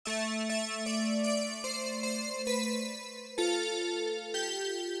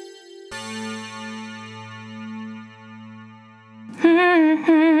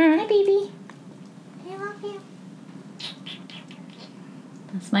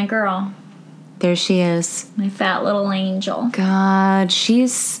That's my girl. There she is. My fat little angel. God,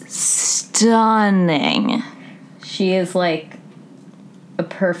 she's stunning. She is like a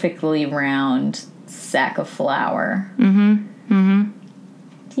perfectly round sack of flour. Mm-hmm. Mm-hmm.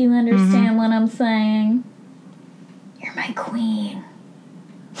 Do you understand what I'm saying? You're my queen.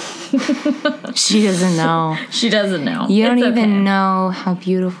 She doesn't know. She doesn't know. You don't even know how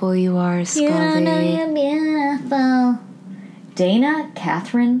beautiful you are, Scully. You don't know you're beautiful. Dana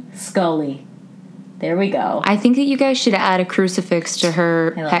Catherine Scully. There we go. I think that you guys should add a crucifix to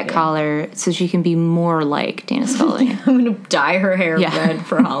her pet you. collar so she can be more like Dana Scully. I'm going to dye her hair red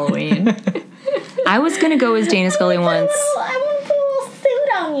for Halloween. I was going to go as Dana Scully once. I want to put a little suit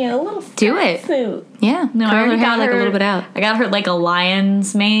on you. A little Do it. suit. Yeah. No, curl I already her hair got like her a little bit out. I got her like a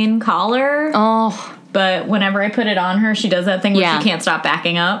lion's mane collar. Oh. But whenever I put it on her, she does that thing where Yeah. she can't stop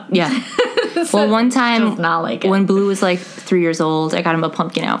backing up. Yeah. So well, one time does not like it. when Blue was like 3 years old, I got him a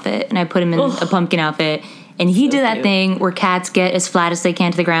pumpkin outfit, and I put him in a pumpkin outfit, and he did that cute. thing where cats get as flat as they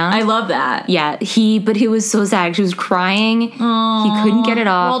can to the ground. I love that. Yeah, but he was so sad. She was crying. He couldn't get it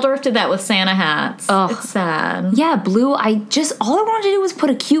off. Waldorf did that with Santa hats. Ugh. It's sad. Yeah, Blue, all I wanted to do was put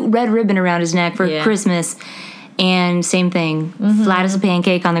a cute red ribbon around his neck for Christmas. And same thing, flat as a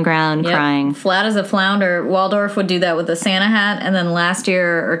pancake on the ground, crying. Flat as a flounder. Waldorf would do that with the Santa hat. And then last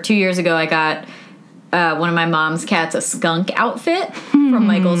year or 2 years ago, I got one of my mom's cats a skunk outfit from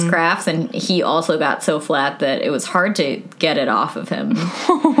Michael's Crafts. And he also got so flat that it was hard to get it off of him.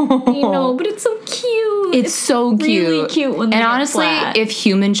 But it's so cute. It's so cute. Really cute when they And get honestly, flat. if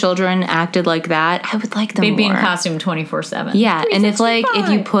human children acted like that, I would like them They'd be in more. costume 24/7. Yeah, and if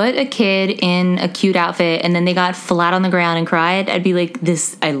you put a kid in a cute outfit and then they got flat on the ground and cried, I'd be like,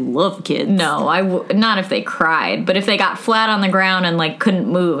 I love kids. No, not if they cried, but if they got flat on the ground and like couldn't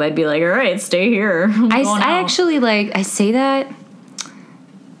move, I'd be like, all right, stay here. I actually I say that,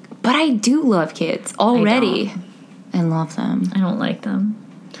 but I do love kids already and love them. I don't like them.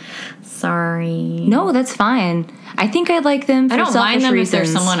 Sorry. No, that's fine. I think I like them for I don't selfish mind them reasons. if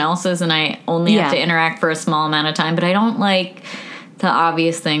they're someone else's and I only have to interact for a small amount of time, but I don't like the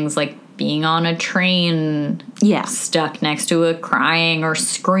obvious things like being on a train stuck next to a crying or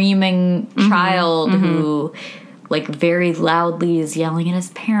screaming child who like very loudly is yelling at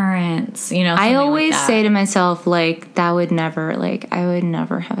his parents, I always like say to myself, I would never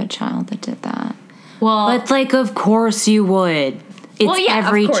have a child that did that. Well, but of course you would. It's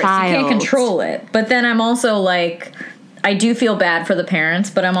every of course, child. You can't control it. But then I'm also I do feel bad for the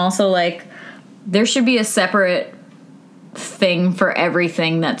parents, but I'm also there should be a separate thing for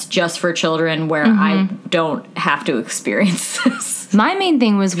everything that's just for children where I don't have to experience this. My main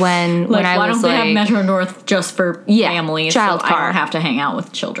thing was when I was why don't they have Metro North just for families? Child car. I don't have to hang out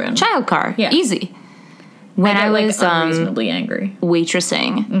with children. Child car. Yeah. Easy. When I was unreasonably angry.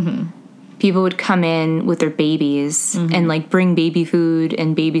 Waitressing, people would come in with their babies and bring baby food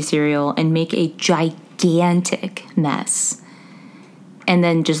and baby cereal and make a gigantic mess and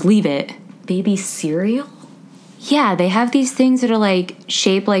then just leave it. Baby cereal? Yeah, they have these things that are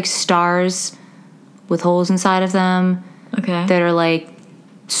shaped like stars with holes inside of them. Okay. That are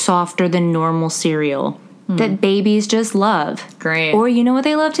softer than normal cereal that babies just love. Great. Or you know what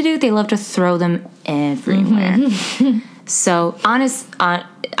they love to do? They love to throw them everywhere. So,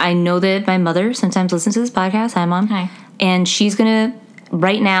 I know that my mother sometimes listens to this podcast. Hi, Mom. Hi. And she's going to,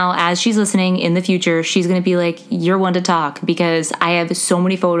 right now, as she's listening in the future, she's going to be like, you're one to talk because I have so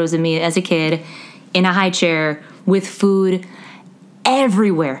many photos of me as a kid in a high chair with food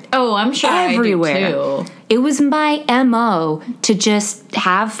everywhere. Oh, I'm sure everywhere. I do too. It was my MO to just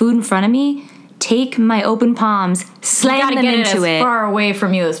have food in front of me, take my open palms, slam them into it. As far away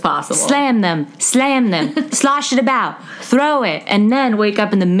from you as possible. Slam them, slosh it about, throw it, and then wake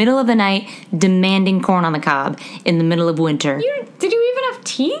up in the middle of the night demanding corn on the cob in the middle of winter. Did you even have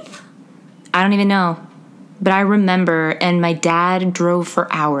teeth? I don't even know. But I remember, and my dad drove for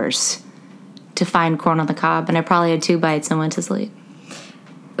hours to find corn on the cob, and I probably had 2 bites and went to sleep.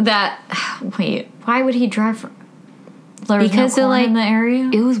 Wait, why would he drive for... Because no corn in the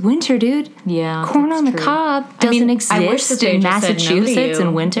area? It was winter, dude. Yeah, corn on the cob doesn't exist in Massachusetts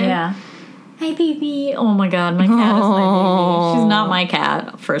in winter. Yeah. Hi, baby. Oh my God, my cat is my baby. She's not my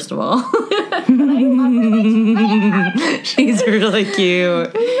cat, first of all. She's really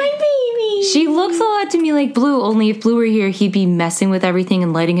cute. My baby. She looks a lot to me like Blue, only if Blue were here, he'd be messing with everything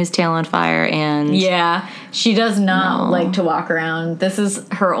and lighting his tail on fire. And yeah, she does not like to walk around. This is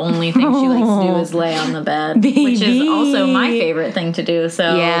her only thing she likes to do is lay on the bed, which is also my favorite thing to do.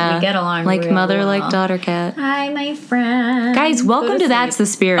 So we get along like real mother, well. like daughter cat. Hi, my friend. Guys, welcome to That's the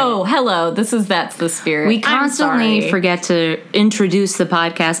Spirit. Oh, hello. This is That's the Spirit. We constantly forget to introduce the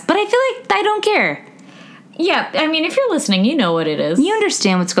podcast, but I feel like I don't care. Yeah, I mean, if you're listening, you know what it is. You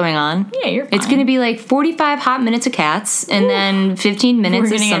understand what's going on. Yeah, you're fine. It's going to be like 45 hot minutes of cats, and then 15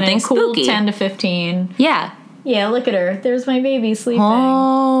 minutes of something spooky. 10 to 15. Yeah. Yeah, look at her. There's my baby sleeping.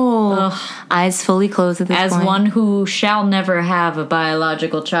 Oh. Eyes fully closed at this point. As one who shall never have a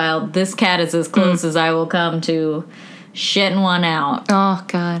biological child, this cat is as close as I will come to shitting one out. Oh,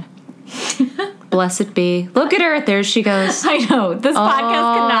 God. Blessed be. Look at her. There she goes. I know. This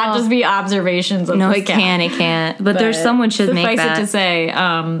podcast cannot just be observations of this cat. It can't. But there's someone should make that. Suffice it to say,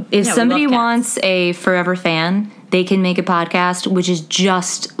 if somebody wants a forever fan, they can make a podcast which is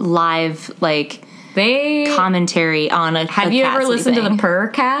just live, like, commentary on a Have you ever listened to the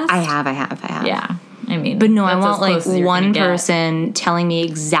Purrcast? I have. Yeah. I mean, but no, I want like one person telling me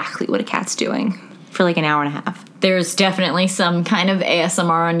exactly what a cat's doing for like an hour and a half. There's definitely some kind of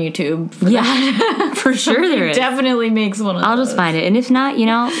ASMR on YouTube. For that. For sure there is. Definitely makes one of those. I'll just find it, and if not,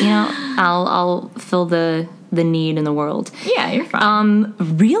 I'll fill the need in the world. Yeah, you're fine.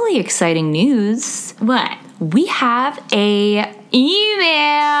 Really exciting news. What? We have a email.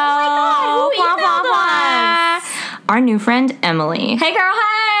 Oh my God, who emailed us? Our new friend Emily. Hey, girl.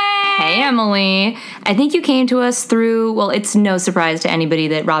 Hey, Emily. I think you came to us through, well, it's no surprise to anybody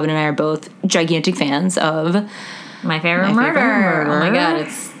that Robin and I are both gigantic fans of My Favorite Murder. Oh my God,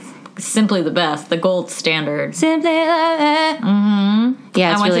 it's simply the best, the gold standard. Simply love it. Mm-hmm.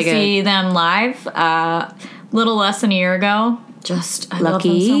 Yeah, it's really good. I went to see them live little less than a year ago. I love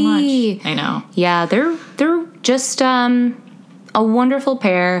them so much. I know. Yeah, they're just a wonderful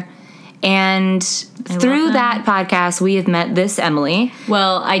pair. And through that podcast, we have met this Emily.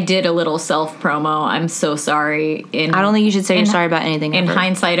 Well, I did a little self-promo. I'm so sorry. I don't think you should say you're sorry about anything. In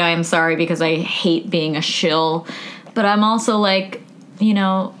hindsight, I am sorry because I hate being a shill. But I'm also like,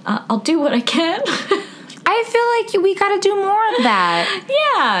 I'll do what I can. I feel like we got to do more of that.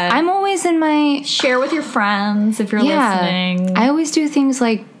 Yeah. I'm always in my... Share with your friends if you're listening. I always do things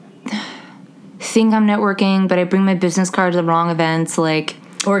like think I'm networking, but I bring my business card to the wrong events, like...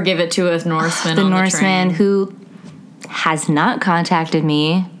 Or give it to a Norseman the Norseman who has not contacted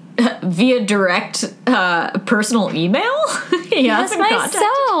me. Via direct personal email? Yes,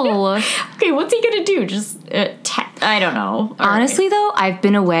 myself. Okay, what's he going to do? Just I don't know. Honestly, though, I've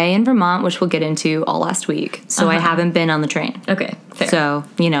been away in Vermont, which we'll get into all last week. So I haven't been on the train. Okay, fair. So,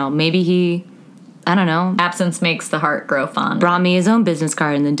 maybe he... I don't know. Absence makes the heart grow fond. Brought me his own business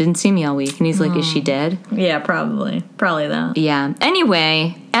card and then didn't see me all week. And he's like, is she dead? Yeah, probably. Probably that. Yeah.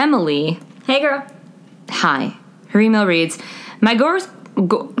 Anyway, Emily. Hey, girl. Hi. Her email reads,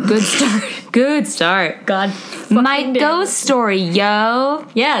 good start. Good start. God. My ghost story, yo.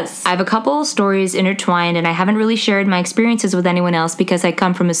 Yes. I have a couple stories intertwined, and I haven't really shared my experiences with anyone else because I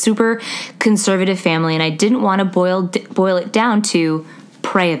come from a super conservative family, and I didn't want to boil it down to...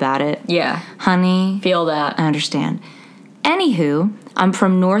 pray about it. Yeah. Honey. Feel that. I understand. Anywho, I'm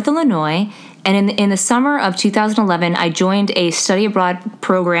from North Illinois, and in the summer of 2011, I joined a study abroad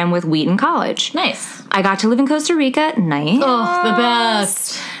program with Wheaton College. Nice. I got to live in Costa Rica. Nice. Oh, the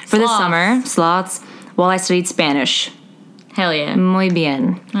best. For the summer, sloths, while I studied Spanish. Hell yeah. Muy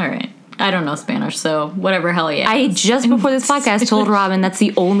bien. All right. I don't know Spanish, so whatever, hell yeah. I just before this podcast told Robin that's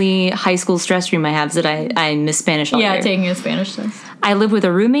the only high school stress dream I have is that I miss Spanish all year. Yeah, taking a Spanish test. I lived with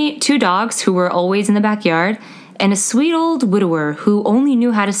a roommate, 2 dogs who were always in the backyard, and a sweet old widower who only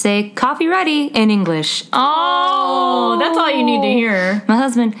knew how to say coffee ready in English. Oh, that's all you need to hear. My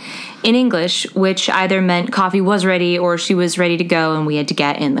husband in English, which either meant coffee was ready or she was ready to go and we had to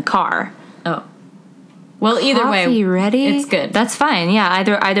get in the car. Oh. Well, either way, coffee ready? It's good. That's fine. Yeah,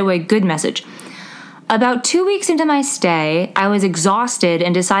 either way, good message. About 2 weeks into my stay, I was exhausted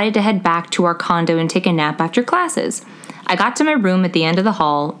and decided to head back to our condo and take a nap after classes. I got to my room at the end of the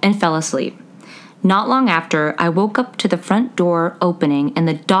hall and fell asleep. Not long after, I woke up to the front door opening and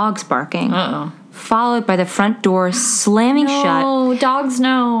the dogs barking. Uh-oh. Followed by the front door slamming shut. No, dogs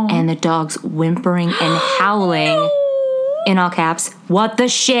no. And the dogs whimpering and howling, in all caps, what the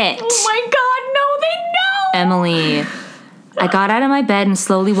shit? Oh my God, no, they know! Emily, I got out of my bed and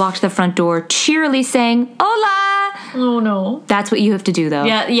slowly walked to the front door, cheerily saying, hola! Oh no. That's what you have to do, though.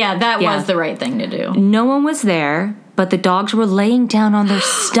 Yeah, that was the right thing to do. No one was there, but the dogs were laying down on their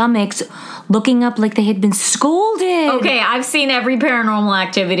stomachs, looking up like they had been scolded. Okay, I've seen every Paranormal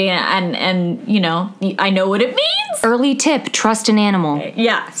Activity, and you know, I know what it means. Early tip, trust an animal.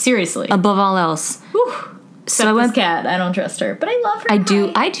 Yeah, seriously. Above all else. Whew. So this cat, I don't trust her, but I love her.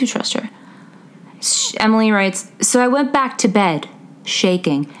 I do trust her. Emily writes, so I went back to bed,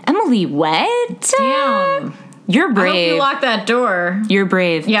 shaking. Emily, what? Damn. You're brave. I hope you locked that door. You're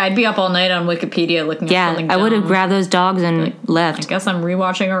brave. Yeah, I'd be up all night on Wikipedia looking at something dumb. I would have grabbed those dogs and left. I guess I'm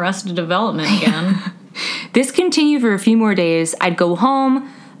rewatching Arrested Development again. This continued for a few more days. I'd go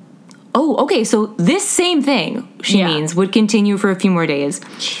home. Oh, okay, so this same thing, she means, would continue for a few more days.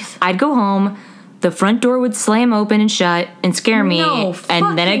 Jeez. I'd go home. The front door would slam open and shut and scare me.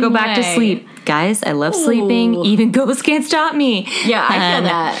 And then I'd go back to sleep. Guys, I love sleeping. Even ghosts can't stop me. Yeah, I feel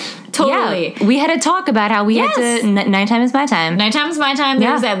that. Totally. Yeah, we had a talk about how we had to... Nighttime is my time. Nighttime is my time.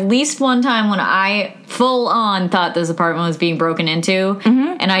 There was at least one time when I full on thought this apartment was being broken into.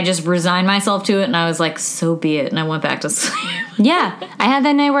 Mm-hmm. And I just resigned myself to it. And I was like, so be it. And I went back to sleep. Yeah. I had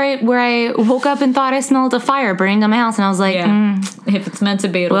that night where I woke up and thought I smelled a fire burning down my house. And I was like, if it's meant to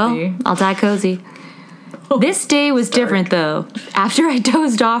be, it'll be. I'll die cozy. This day was different, though. After I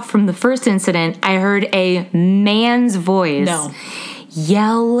dozed off from the first incident, I heard a man's voice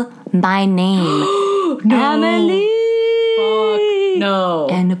yell my name. Emily! Fuck no.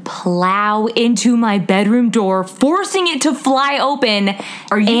 And plow into my bedroom door, forcing it to fly open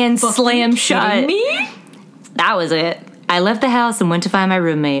and slam shut. Me? That was it. I left the house and went to find my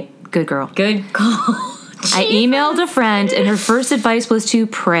roommate. Good girl. Good call. I emailed a friend, and her first advice was to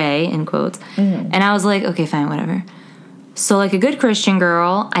pray, in quotes. Mm-hmm. And I was like, okay, fine, whatever. So like a good Christian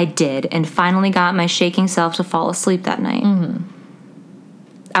girl, I did, and finally got my shaking self to fall asleep that night. Mm-hmm.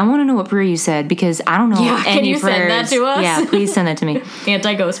 I want to know what prayer you said, because I don't know any can you prayers. Send that to us? Yeah, please send that to me.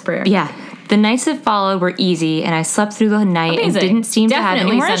 Anti-ghost prayer. Yeah. The nights that followed were easy, and I slept through the night and didn't seem to have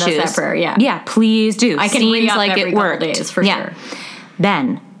any more issues. Definitely send us that prayer, yeah. Yeah, please do. I can Seems re-up like every it worked. Couple days, for sure.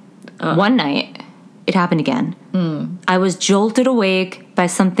 Then, one night... It happened again. I was jolted awake by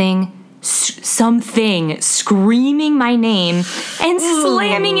something screaming my name and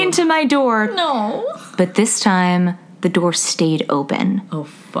slamming into my door. No. But this time, the door stayed open. Oh,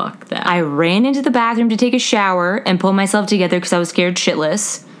 fuck that. I ran into the bathroom to take a shower and pull myself together because I was scared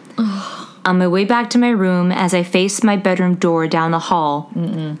shitless. On my way back to my room, as I faced my bedroom door down the hall,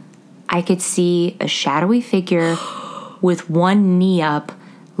 I could see a shadowy figure with one knee up,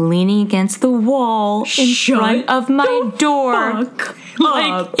 leaning against the wall in front of my door.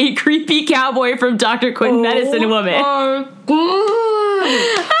 Like a creepy cowboy from Dr. Quinn Medicine Woman. Oh, God.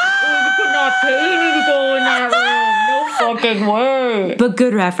 You could not pay me to go in that room. No fucking way. But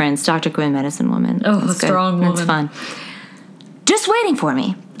good reference, Dr. Quinn Medicine Woman. Oh, a strong woman. That's fun. Just waiting for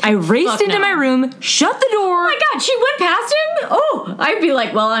me. I raced into my room, shut the door. Oh my God, she went past him? Oh, I'd be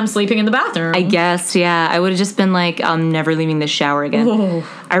like, well, I'm sleeping in the bathroom. I guess, yeah. I would have just been like, I'm never leaving this shower again. Oh.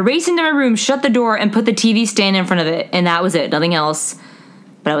 I raced into my room, shut the door, and put the TV stand in front of it. And that was it, nothing else.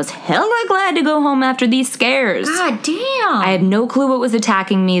 But I was hella glad to go home after these scares. God damn. I had no clue what was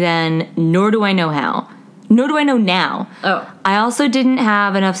attacking me then, nor do I know how. Nor do I know now. Oh. I also didn't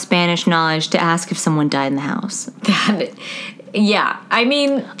have enough Spanish knowledge to ask if someone died in the house. Yeah, I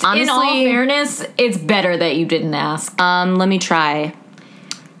mean, honestly, in all fairness, it's better that you didn't ask. Let me try.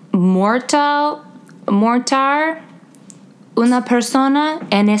 Mortar, una persona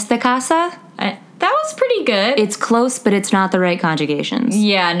en esta casa. That was pretty good. It's close, but it's not the right conjugations.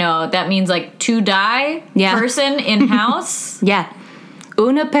 Yeah, no, that means like to die, person in house. Yeah,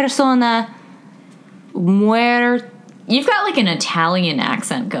 una persona muerta. You've got like an Italian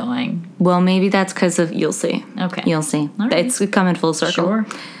accent going. Well, maybe that's because of... You'll see. Okay. You'll see. Right. It's coming full circle. Sure.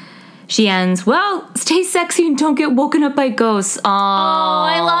 She ends, well, stay sexy and don't get woken up by ghosts. Oh,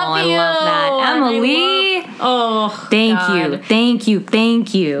 I love you. I love that. Emily.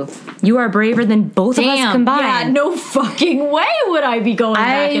 Thank you. You are braver than both of us combined. Yeah, no fucking way would I be going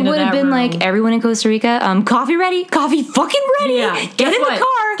back into that room. I would have been like, everyone in Costa Rica, coffee ready? Coffee fucking ready? Yeah. Get in the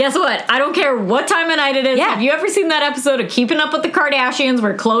car. Guess what? I don't care what time of night it is. Yeah. Have you ever seen that episode of Keeping Up with the Kardashians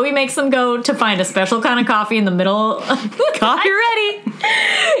where Khloe makes them go to find a special kind of coffee in the middle of the Coffee ready.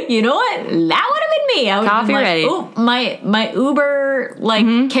 You know what? That would have been me. I would coffee like, ready. Oh, my Uber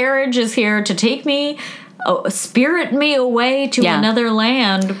carriage is here to take me. Spirit me away to another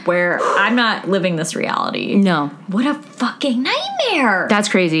land where I'm not living this reality. No. What a fucking nightmare. That's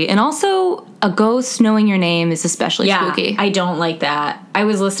crazy. And also, a ghost knowing your name is especially spooky. I don't like that. I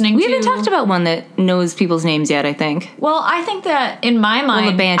was listening We haven't talked about one that knows people's names yet, I think. Well, I think that in my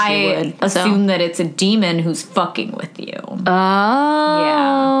mind, I assume that it's a demon who's fucking with you.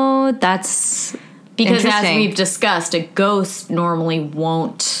 Oh. Yeah. That's... Because as we've discussed, a ghost normally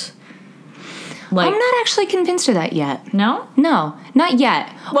won't. Like, I'm not actually convinced of that yet. No? No, not yet.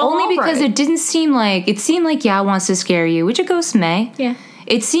 Well, only because it didn't seem like... It seemed like, yeah, it wants to scare you, which a ghost may. Yeah.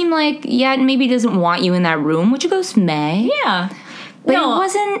 It seemed like, yeah, it maybe doesn't want you in that room, which a ghost may. Yeah. But it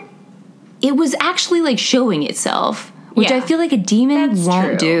wasn't... It was actually, like, showing itself, which I feel like a demon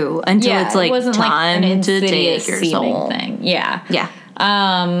won't do until it's, like, time to take your soul. Thing. Yeah. Yeah.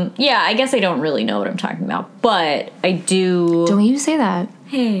 I guess I don't really know what I'm talking about, but I do... Don't you say that.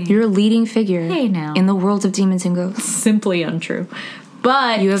 Hey. You're a leading figure. Hey, now. In the world of demons and ghosts. Simply untrue.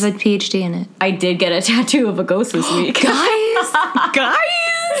 But... You have a PhD in it. I did get a tattoo of a ghost this week. Guys!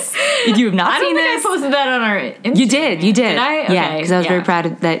 You have not seen this? I posted that on our Instagram. You did. Did I? Okay. Yeah, because I was very proud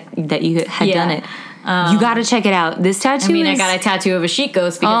of that you had done it. You got to check it out. This tattoo I got a tattoo of a sheet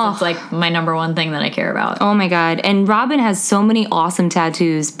ghost because it's like my number one thing that I care about. Oh my God. And Robin has so many awesome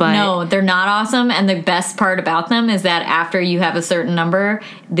tattoos, but... No, they're not awesome. And the best part about them is that after you have a certain number,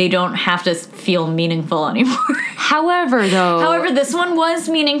 they don't have to feel meaningful anymore. However, this one was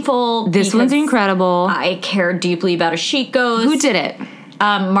meaningful. This one's incredible. I care deeply about a sheet ghost. Who did it?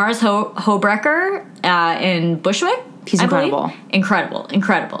 Mars Hobrecker in Bushwick. He's incredible.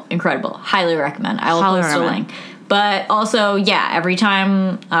 Incredible. Highly recommend. I will post a link. But also,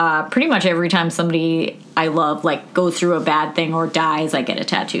 pretty much every time somebody I love like goes through a bad thing or dies, I get a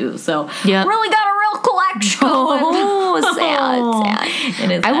tattoo. So really got a real collection. Oh, sad.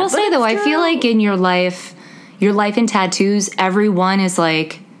 It is I will say though, I feel like in your life in tattoos, everyone is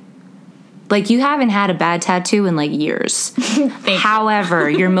like you haven't had a bad tattoo in like years. However,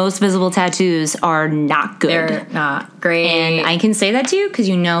 your most visible tattoos are not good. They're not great. And I can say that to you because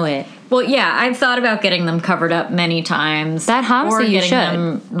you know it. Well, yeah, I've thought about getting them covered up many times. That honestly you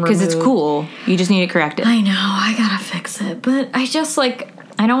should. Because it's cool. You just need to correct it. I know, I gotta fix it. But I just I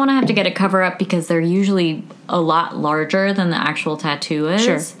don't want to have to get a cover up because they're usually a lot larger than the actual tattoo is.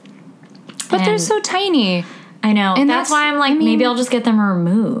 Sure. But they're so tiny. I know. And that's why I'm like, maybe I'll just get them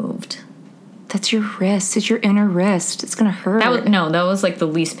removed. That's your wrist. It's your inner wrist. It's gonna hurt. That was like the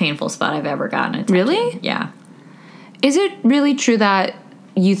least painful spot I've ever gotten a tattoo. Really? Yeah. Is it really true that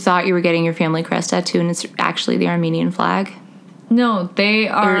you thought you were getting your family crest tattoo and it's actually the Armenian flag? No, they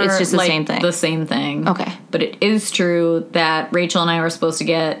are. Or it's just the same thing. The same thing. Okay. But it is true that Rachel and I were supposed to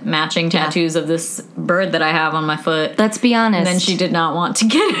get matching tattoos of this bird that I have on my foot. Let's be honest. And then she did not want to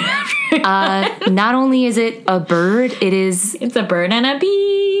get it. Not only is it a bird, it's a bird and a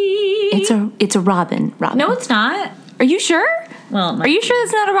bee. It's a robin. No, it's not. Are you sure? Well, are you sure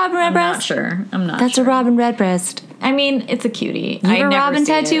it's not a robin redbreast? I'm not sure. That's a robin redbreast. I mean, it's a cutie. You have a robin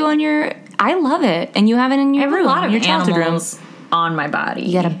tattoo on your... I love it. And you have it in your room. I have a lot of animals rooms on my body.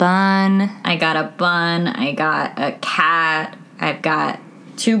 You got a bun. I got a bun. I got a cat. I've got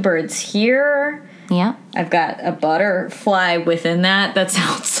 2 birds here. Yeah. I've got a butterfly within that. That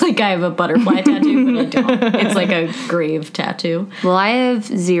sounds like I have a butterfly tattoo, but I don't. It's like a grave tattoo. Well, I have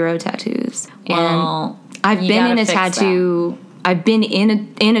 0 tattoos. Well, I've been in a tattoo. I've been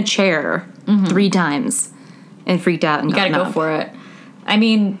in a chair 3 times and freaked out and you gotta go for it. I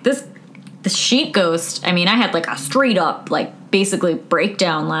mean, the sheet ghost. I mean, I had like a straight up basically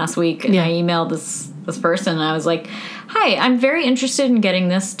breakdown last week, and I emailed this person and I was like, "Hi, I'm very interested in getting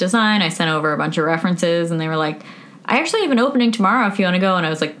this design." I sent over a bunch of references and they were like, "I actually have an opening tomorrow if you want to go." And I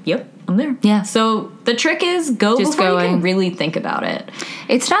was like, "Yep, I'm there." Yeah. So the trick is go just before you can really think about it.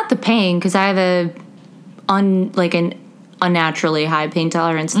 It's not the pain because I have an unnaturally high pain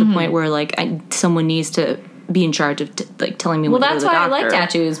tolerance to the point where someone needs to be in charge of telling me what to do to the doctor. Well, that's why I like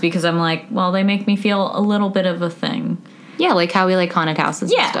tattoos because I'm like, well, they make me feel a little bit of a thing. Yeah, like how we like haunted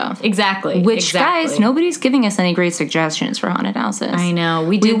houses and stuff. Exactly. Guys, nobody's giving us any great suggestions for haunted houses. I know.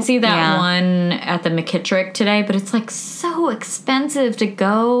 We did see that one at the McKittrick today, but it's so expensive to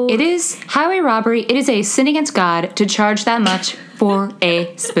go. It is highway robbery. It is a sin against God to charge that much for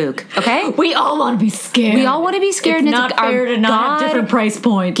a spook. Okay? We all want to be scared. We all want to be scared. It's not fair to not have different price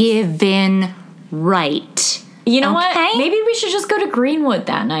points. Given right. You know what? Maybe we should just go to Greenwood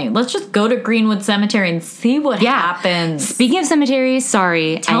that night. Let's just go to Greenwood Cemetery and see what happens. Speaking of cemeteries,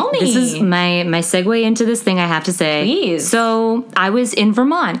 sorry. Tell me. This is my segue into this thing I have to say. Please. So I was in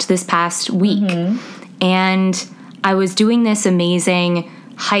Vermont this past week, and I was doing this amazing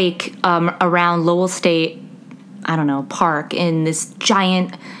hike around Lowell State, park in this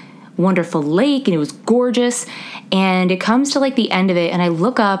giant, wonderful lake, and it was gorgeous. And it comes to the end of it, and I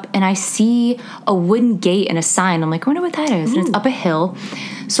look up and I see a wooden gate and a sign. I'm like, I wonder what that is. And it's up a hill.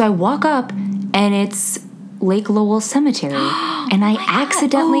 So I walk up, and it's Lake Lowell Cemetery. And I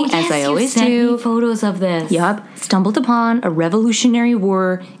accidentally, as I always do, photos of this. Yep. Stumbled upon a Revolutionary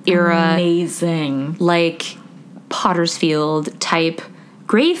War era. Amazing. Like Pottersfield type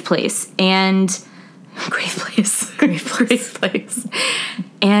grave place. And grave place.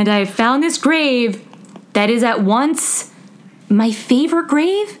 And I found this grave that is at once my favorite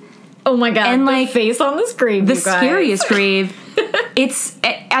grave. Oh my God. And the face on this grave. The scariest grave.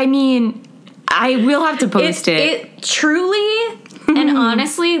 I mean, I will have to post it. It truly and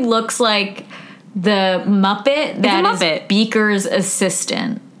honestly looks like the Muppet that is Beaker's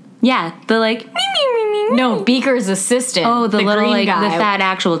assistant. Yeah, the like... No, Beaker's assistant. Oh, the little, like, guy. The fat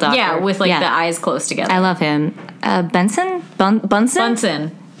actual doctor. Yeah, with, like, the eyes close together. I love him. Benson?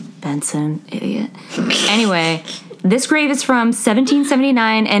 Bunsen? Benson. Idiot. Anyway, this grave is from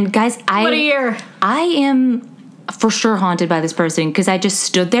 1779, and guys, What a year. I am for sure haunted by this person, because I just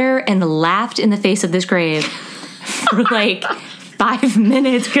stood there and laughed in the face of this grave for, like, 5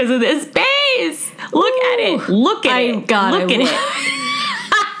 minutes because of this face. Look at it. Look at it. God, Look at it.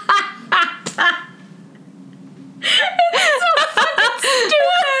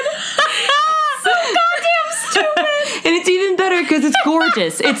 And it's even better because it's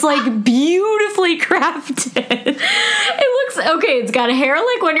gorgeous. It's like beautifully crafted. It looks okay. It's got a hair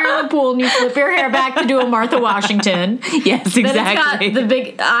like when you're in the pool and you flip your hair back to do a Martha Washington. Yes, exactly. Then it's got the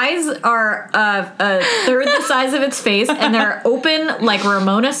big eyes are a third the size of its face, and they're open like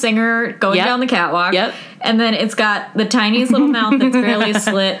Ramona Singer going down the catwalk. Yep. And then it's got the tiniest little mouth that's barely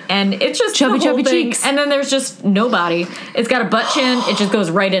slit, and it's just chubby thing. cheeks. And then there's just no body. It's got a butt chin. It just goes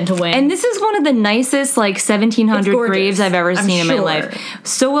right into wing. And this is one of the nicest, like, 1700 graves I've ever seen in my life.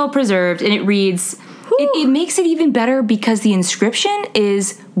 So well preserved, and it reads. It makes it even better because the inscription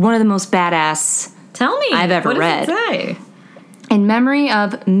is one of the most badass. Tell me, I've ever read. What does it say? In memory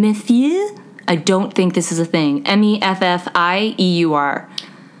of Meffieur. I don't think this is a thing. Meffieur. I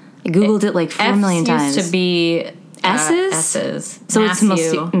Googled it like 4 million times. Used to be S's? S's. So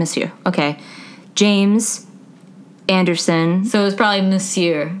Matthew. It's Monsieur. Okay. James Anderson. So it's probably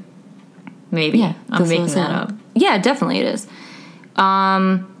Monsieur. Maybe. Yeah. I'm making that up. Yeah, definitely it is.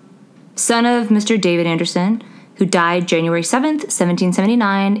 Son of Mr. David Anderson, who died January 7th,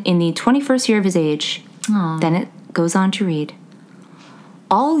 1779, in the 21st year of his age. Aww. Then it goes on to read,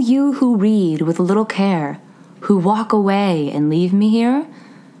 all you who read with little care, who walk away and leave me here,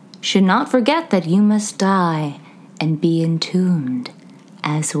 should not forget that you must die and be entombed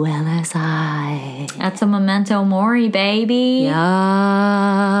as well as I. That's a memento mori, baby.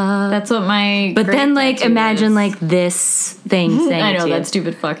 Yeah. That's what my. But then, like, imagine, like, this thing saying I know, to you. that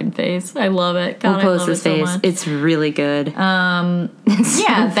stupid fucking face. I love it. God, We'll post I love his face. So much. It's really good. It's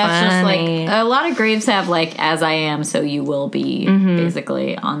yeah, so that's just like a lot of graves have like "as I am, so you will be"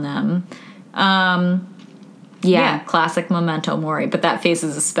 basically on them. Yeah, classic memento mori, but that face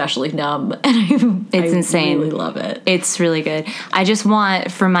is especially dumb, and it's insane. I really love it. It's really good. I just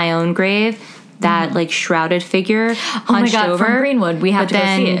want for my own grave that like shrouded figure hunched over from Greenwood. We have to go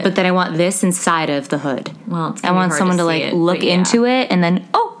see it. But then I want this inside of the hood. Well, I want someone to like look into it and then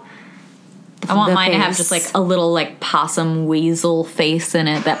I want mine to have just like a little like possum weasel face in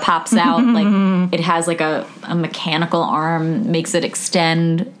it that pops out. Like it has like a mechanical arm, makes it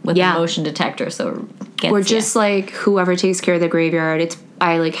extend with a motion detector. So it gets or just like whoever takes care of the graveyard.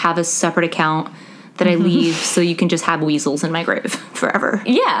 I like have a separate account that I leave so you can just have weasels in my grave forever.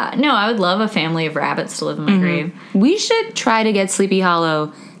 Yeah. No, I would love a family of rabbits to live in my grave. We should try to get Sleepy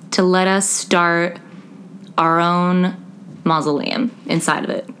Hollow to let us start our own mausoleum inside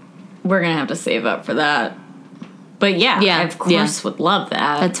of it. We're going to have to save up for that. But I of course would love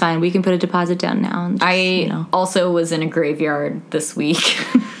that. That's fine. We can put a deposit down now. And just, also was in a graveyard this week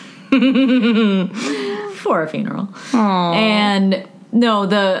for a funeral. Aww. And no,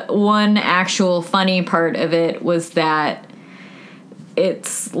 the one actual funny part of it was that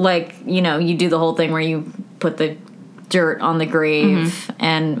it's like, you do the whole thing where you put the dirt on the grave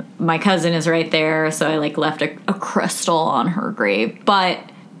and my cousin is right there. So I like left a crystal on her grave. But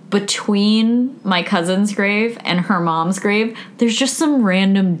between my cousin's grave and her mom's grave, there's just some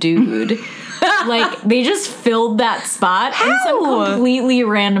random dude. Like, they just filled that spot. How? And some completely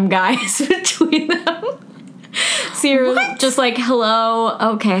random guys between them. So you're just like, hello,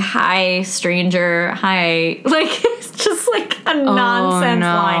 okay, hi, stranger, hi. Like, it's just like a nonsense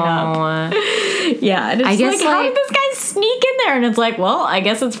lineup. Yeah, and it's I guess like, how did this guy sneak in there? And it's like, well, I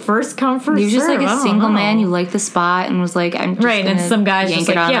guess it's first come, first serve. He was just like a single man who liked the spot and was like, I'm just and some guy's just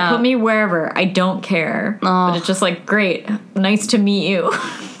like, put me wherever. I don't care. Oh. But it's just like, great, nice to meet you.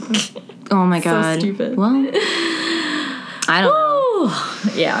 Oh my God. So stupid. Well, I don't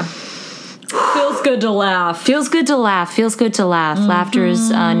know. Yeah. Feels good to laugh. Feels good to laugh. Feels good to laugh. Mm-hmm. Laughter is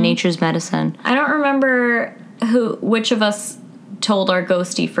nature's medicine. I don't remember which of us told our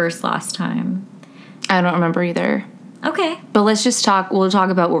ghostie first last time. I don't remember either. Okay. But let's just talk. We'll talk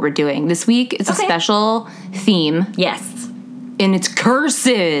about what we're doing. This week, it's a special theme. Yes. And it's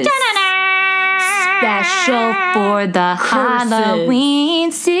curses. Da-da-da! Special for the curses.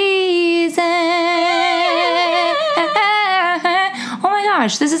 Halloween season. Oh my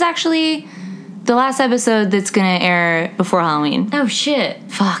gosh. This is actually the last episode that's going to air before Halloween. Oh, shit.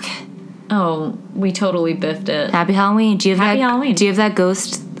 Fuck. Oh, we totally biffed it. Happy Halloween. Halloween. Do you have that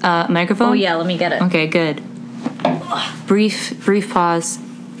ghost microphone? Oh, yeah. Let me get it. Okay, good. Brief pause.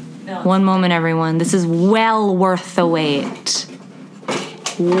 No. 1 moment, everyone. This is well worth the wait.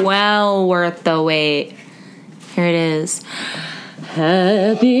 Well worth the wait. Here it is.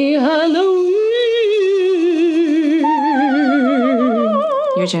 Happy Halloween.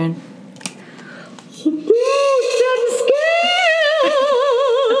 Your turn.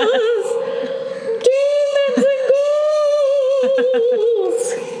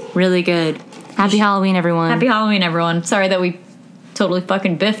 Really good. Happy Halloween, everyone. Happy Halloween, everyone. Sorry that we totally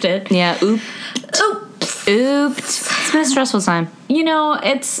fucking biffed it. Yeah, oops. It's been a stressful time. You know,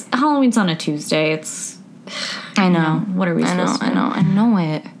 Halloween's on a Tuesday. I know. What are we supposed to do? I know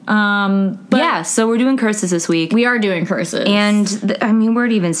it. But yeah, so we're doing curses this week. We are doing curses. And, where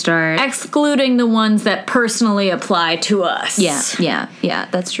to even start? Excluding the ones that personally apply to us. Yeah,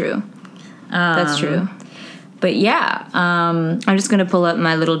 that's true. That's true. But yeah, I'm just going to pull up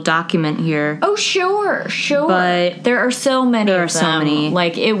my little document here. Oh, sure. But there are so many There are so many.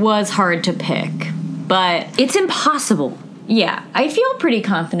 Like, it was hard to pick. But it's impossible. Yeah, I feel pretty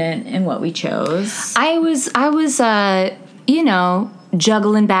confident in what we chose. I was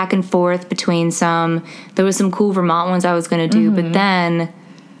juggling back and forth between some. There was some cool Vermont ones I was going to do, but then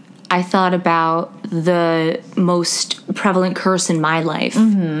I thought about the most prevalent curse in my life.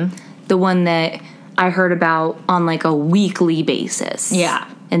 Mm-hmm. The one that I heard about on like a weekly basis. Yeah.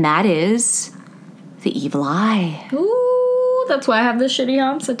 And that is the evil eye. Ooh, that's why I have this shitty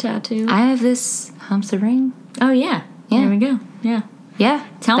Hamsa tattoo. I have this Hamsa ring. Oh, yeah. There we go. Yeah. Yeah.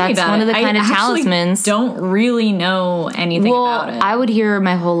 Tell me about it. That's one of the kind of talismans. I don't really know anything about it. I would hear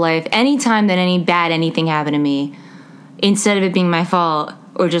my whole life, anytime that anything happened to me, instead of it being my fault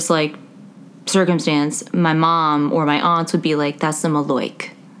or just like circumstance, my mom or my aunts would be like, that's the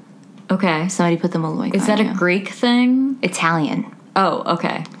Maloik. Okay. Somebody put the Maloik Is on that you. a Greek thing? Italian. Oh,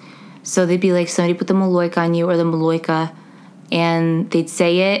 okay. So they'd be like, somebody put the Maloik on you or the Maloika, and they'd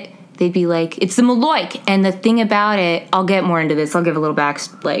say it. They'd be like, it's the Maloik. And the thing about it, I'll get more into this. I'll give a little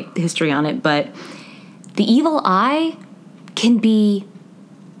history on it. But the evil eye can be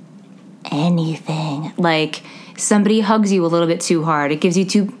anything. Like, somebody hugs you a little bit too hard. It gives you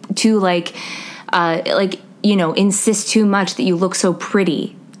insist too much that you look so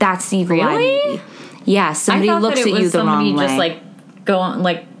pretty. That's the evil eye. Really? Yeah, somebody looks at you the wrong way. Just like going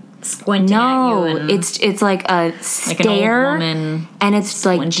like squinting at you. It's like a stare, an old woman and it's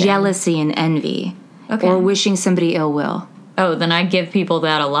like jealousy and envy, or wishing somebody ill will. Oh, then I give people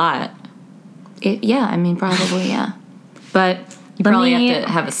that a lot. Probably, yeah. But you probably have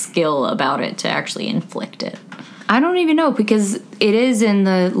to have a skill about it to actually inflict it. I don't even know, because it is in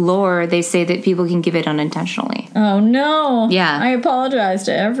the lore. They say that people can give it unintentionally. Oh, no. Yeah. I apologize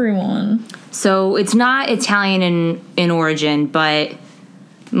to everyone. So it's not Italian in origin, but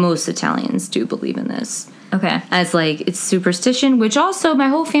most Italians do believe in this. Okay. As like, it's superstition, which also my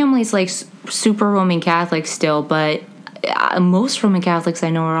whole family's like super Roman Catholic still, but most Roman Catholics I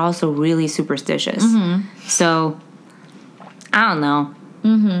know are also really superstitious. Mm-hmm. So I don't know.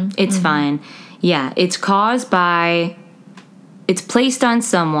 Mm-hmm. It's fine. Yeah, it's placed on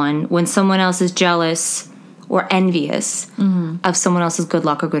someone when someone else is jealous or envious of someone else's good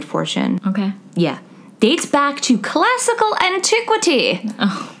luck or good fortune. Okay. Yeah. Dates back to classical antiquity.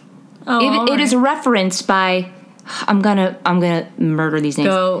 It is referenced by, I'm gonna murder these names.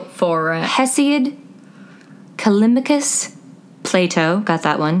 Go for it. Hesiod, Callimachus, Plato, got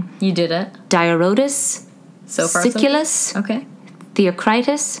that one. You did it. Diorotus, so far, Siculus, okay.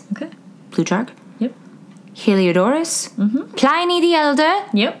 Theocritus, okay. Plutarch, yep. Heliodorus, Pliny the Elder,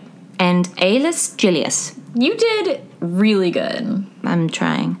 yep, and Aulus Gellius. You did really good. I'm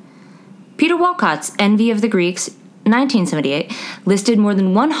trying. Peter Walcott's Envy of the Greeks, 1978, listed more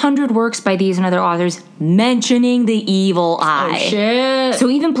than 100 works by these and other authors mentioning the evil eye. Oh, shit. So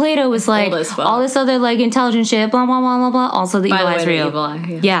even Plato was like, all this other like intelligent shit, blah, blah, blah, blah, blah. Also the evil eye is real. Evil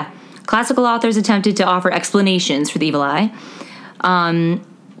eye, yeah. Classical authors attempted to offer explanations for the evil eye.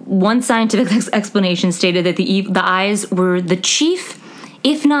 One scientific explanation stated that the eyes were the chief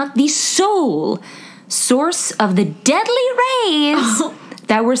if not the sole source of the deadly rays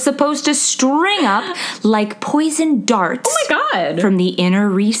that were supposed to string up like poison darts. Oh my God. From the inner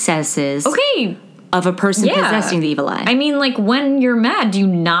recesses. Okay. Of a person possessing the evil eye. I mean, like, when you're mad, do you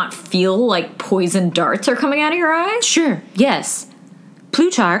not feel like poison darts are coming out of your eyes? Sure, yes.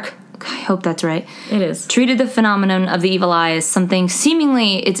 Plutarch, I hope that's right. It is. Treated the phenomenon of the evil eye as something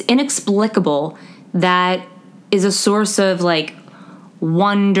seemingly, it's inexplicable, that is a source of, like,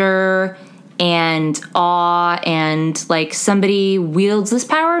 wonder and awe, and, like, somebody wields this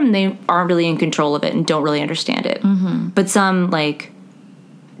power and they aren't really in control of it and don't really understand it. Mm-hmm. But some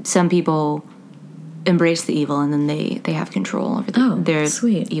people embrace the evil and then they have control over their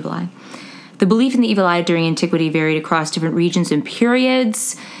evil eye. The belief in the evil eye during antiquity varied across different regions and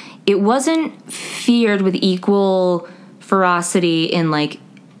periods. It wasn't feared with equal ferocity in like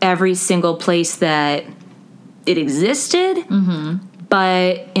every single place that it existed. Mm-hmm.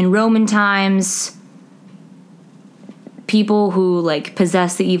 But in Roman times, people who like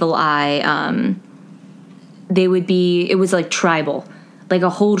possessed the evil eye, it was like tribal. Like a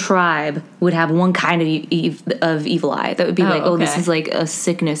whole tribe would have one kind of evil eye. That would be this is like a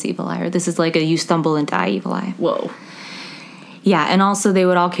sickness evil eye, or this is like a you stumble and die evil eye. Whoa. Yeah, and also they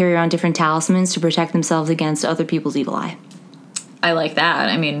would all carry around different talismans to protect themselves against other people's evil eye. I like that.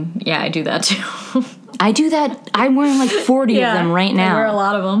 I mean, yeah, I do that too. I do that. I'm wearing like 40 of them right now. I wear a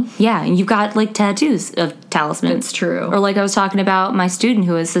lot of them. Yeah, and you've got like tattoos of talismans. It's true. Or like I was talking about my student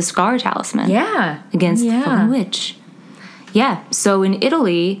who has the scar talisman. Yeah. Against the fucking witch. Yeah, so in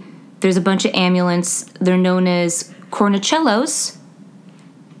Italy, there's a bunch of amulets. They're known as cornicellos,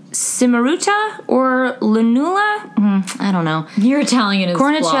 Cimaruta, or lanula. I don't know. Your Italian is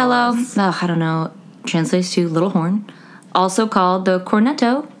cornicello. I don't know. Translates to little horn. Also called the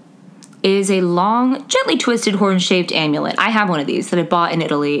cornetto, is a long, gently twisted horn-shaped amulet. I have one of these that I bought in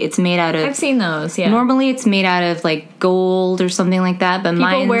Italy. It's made out of... I've seen those, yeah. Normally it's made out of, like, gold or something like that, but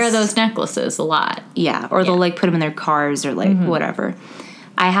people wear those necklaces a lot. Yeah, or they'll, like, put them in their cars or, like, whatever.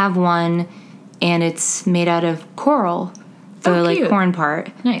 I have one, and it's made out of coral, the, like, horn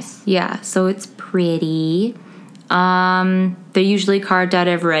part. Nice. Yeah, so it's pretty. They're usually carved out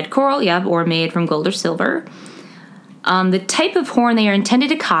of red coral, or made from gold or silver. The type of horn they are intended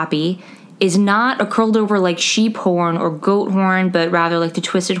to copy is not a curled over like sheep horn or goat horn, but rather like the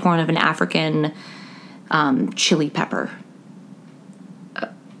twisted horn of an African chili pepper.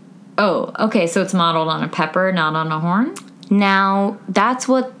 Oh, okay, so it's modeled on a pepper, not on a horn? Now, that's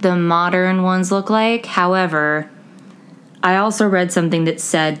what the modern ones look like. However, I also read something that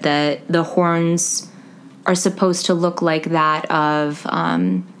said that the horns are supposed to look like that of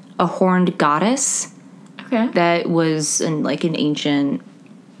a horned goddess. Okay. That was an ancient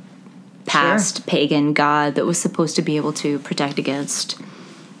past pagan god that was supposed to be able to protect against,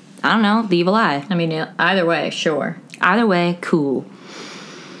 I don't know, the evil eye. I mean, either way, sure. Either way, cool.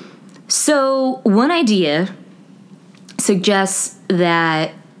 So, one idea suggests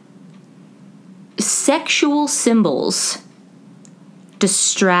that sexual symbols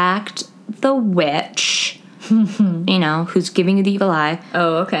distract the witch, who's giving you the evil eye.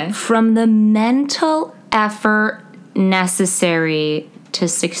 Oh, okay. From the mental effort necessary to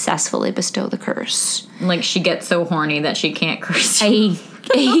successfully bestow the curse. Like she gets so horny that she can't curse.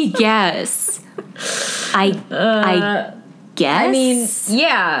 I guess. I guess. I mean,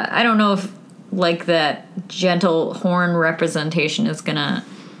 yeah. I don't know if like that gentle horn representation is gonna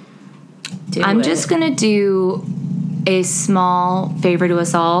do I'm just gonna do a small favor to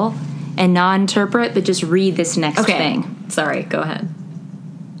us all and not interpret, but just read this next thing. Sorry, go ahead.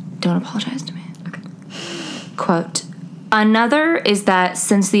 Don't apologize to me. Okay. Quote, another is that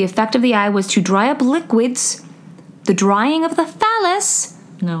since the effect of the eye was to dry up liquids, the drying of the phallus,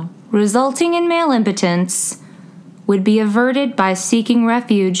 resulting in male impotence, would be averted by seeking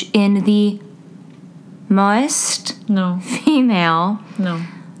refuge in the moist female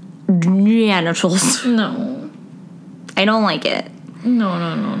genitals. No. I don't like it. No.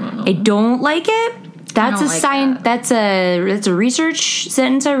 I don't like it. That's a sign. That's a research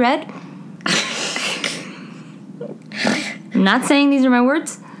sentence I read. I'm not saying these are my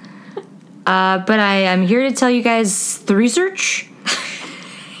words, but I'm here to tell you guys the research.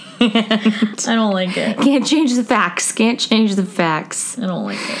 I don't like it. Can't change the facts. I don't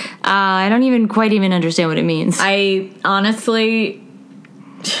like it. I don't quite even understand what it means. I honestly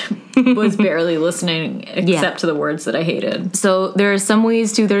was barely listening except to the words that I hated. So there are some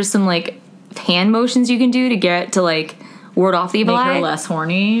ways there's some hand motions you can do to get to ward off the evil eye. Make her less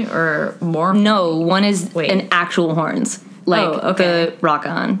horny or more? No, one is an actual horns. The rock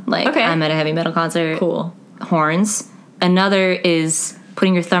on. I'm at a heavy metal concert. Cool. Horns. Another is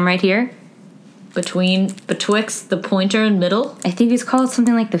putting your thumb right here. Betwixt the pointer and middle? I think it's called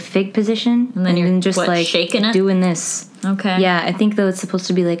something like the fig position. And then you're just like shaking it? Doing this. Okay. Yeah, I think though it's supposed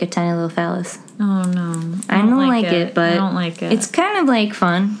to be like a tiny little phallus. Oh no. I don't like it, but I don't like it. It's kind of like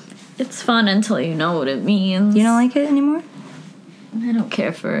fun. It's fun until you know what it means. You don't like it anymore? I don't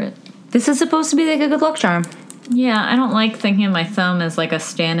care for it. This is supposed to be like a good luck charm. Yeah, I don't like thinking of my thumb as like a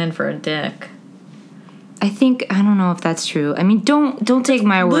stand-in for a dick. I don't know if that's true. I mean, don't take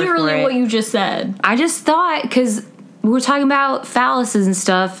my word for it. Literally what you just said. I just thought, because we were talking about phalluses and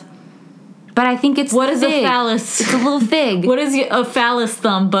stuff, but I think it's What is a phallus? It's a little fig. What is a phallus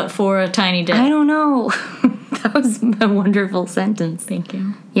thumb but for a tiny dick? I don't know. That was a wonderful sentence. Thank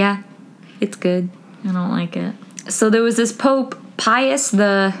you. Yeah, it's good. I don't like it. So there was this Pope Pius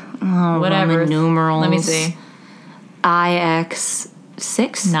the... whatever. Roman numerals. Let me see.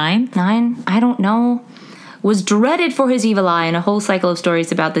 IX6? 9? I don't know. Was dreaded for his evil eye, and a whole cycle of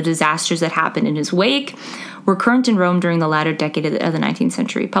stories about the disasters that happened in his wake were current in Rome during the latter decade of the 19th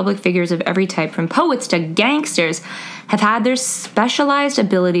century. Public figures of every type, from poets to gangsters, have had their specialized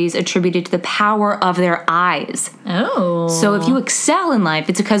abilities attributed to the power of their eyes. Oh. So if you excel in life,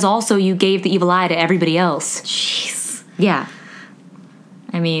 it's because also you gave the evil eye to everybody else. Jeez. Yeah.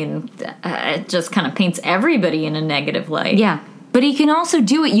 I mean, it just kind of paints everybody in a negative light. Yeah. But he can also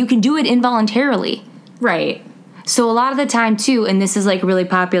do it. You can do it involuntarily. Right. So a lot of the time, too, and this is like a really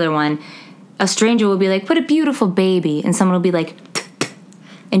popular one, a stranger will be like, "What a beautiful baby," and someone will be like,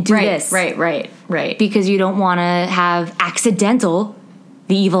 and do this. Right. Because you don't want to have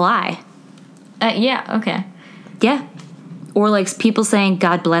the evil eye. Yeah, okay. Yeah. Or like people saying,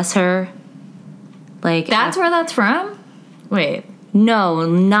 "God bless her." Like that's where that's from? Wait. No,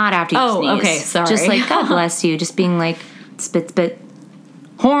 not after you sneeze. Oh, okay, sorry. Just like, "God bless you," just being like, spit.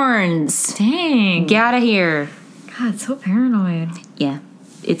 Horns. Dang. Get out of here. God, so paranoid. Yeah.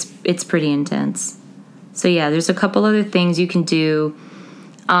 It's pretty intense. So yeah, there's a couple other things you can do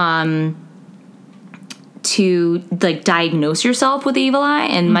to like diagnose yourself with the evil eye,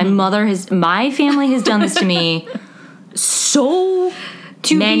 and my family has done this to me so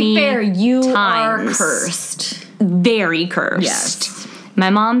to many be fair, you times. are cursed. Very cursed. Yes. My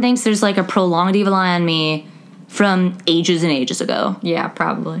mom thinks there's like a prolonged evil eye on me from ages and ages ago. Yeah,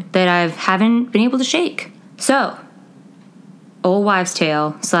 probably. That I haven't been able to shake. So, old wives'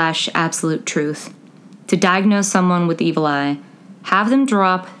 tale / absolute truth. To diagnose someone with the evil eye, have them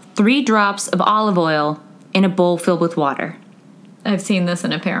drop 3 drops of olive oil in a bowl filled with water. I've seen this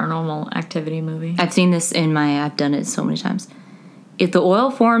in a Paranormal Activity movie. I've done it so many times. If the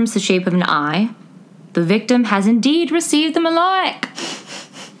oil forms the shape of an eye, the victim has indeed received the Malak.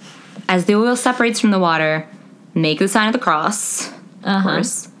 As the oil separates from the water, make the sign of the cross, of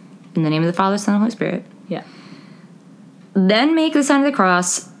course, in the name of the Father, Son, and Holy Spirit. Yeah. Then make the sign of the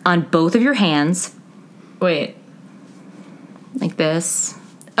cross on both of your hands. Wait. Like this.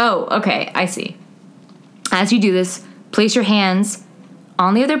 Oh, okay. I see. As you do this, place your hands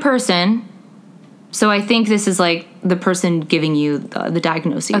on the other person. So I think this is like the person giving you the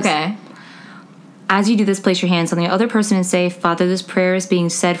diagnosis. Okay. As you do this, place your hands on the other person and say, "Father, this prayer is being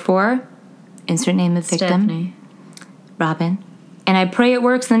said for," insert name of victim. Stephanie. Robin. "And I pray it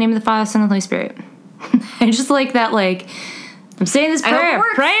works in the name of the Father, Son, and Holy Spirit." And just like that, like, I'm saying this prayer.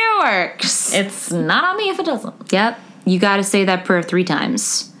 Pray it works. It's not on me if it doesn't. Yep. You got to say that prayer 3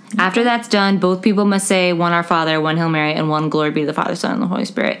 times. Okay. After that's done, both people must say 1 Our Father, 1 Hail Mary, and 1 Glory be to the Father, Son, and the Holy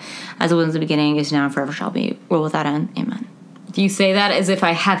Spirit. As it was in the beginning, is now, and forever shall be. World without end. Amen. Do you say that as if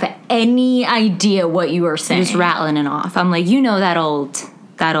I have any idea what you are saying? Just rattling it off. I'm like, you know that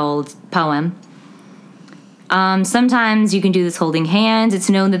old poem. Sometimes you can do this holding hands. It's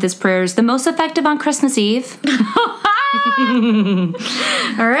known that this prayer is the most effective on Christmas Eve.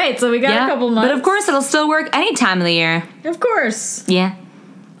 All right, so we got a couple months. But of course, it'll still work any time of the year. Of course. Yeah.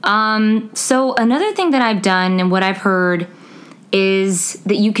 So another thing that I've done and what I've heard is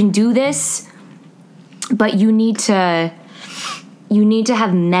that you can do this, but you need to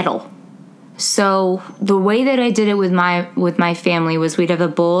have metal. So the way that I did it with my family was we'd have a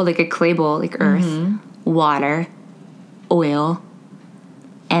bowl, like a clay bowl, like earth, water, oil,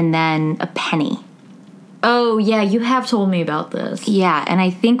 and then a penny. Oh, yeah, you have told me about this. Yeah, and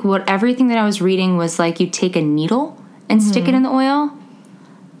I think everything that I was reading was like you take a needle and stick it in the oil.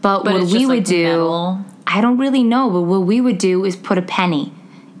 But what we would do, metal. I don't really know, but what we would do is put a penny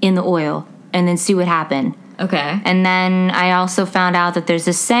in the oil and then see what happened. Okay. And then I also found out that there's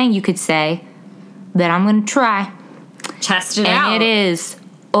this saying you could say that I'm going to try. Test it out. And it is,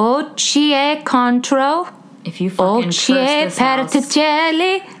 "Occhie contro, if you fucking curse this house.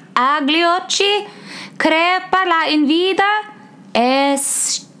 Perticelli, agli occhi, crepa la invida,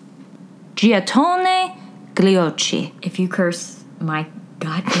 Esgiatone Gliocci. If you curse my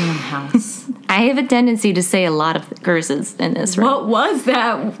goddamn house. I have a tendency to say a lot of curses in this room. What was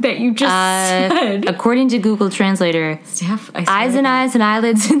that you just said? According to Google Translator, Steph, eyes and eyes and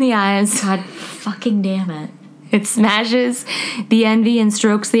eyelids in the eyes. God fucking damn it. It smashes the envy and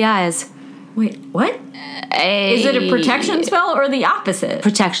strokes the eyes. Wait, what? Is it a protection spell or the opposite?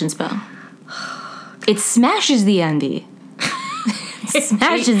 Protection spell. It smashes the envy.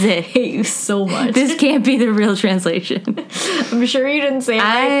 Smashes it. I hate you so much. This can't be the real translation. I'm sure you didn't say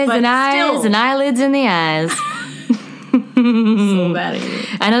eyes right, and eyes and eyelids in the eyes. So bad at you.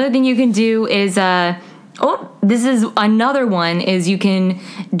 Another thing you can do is this is another one is you can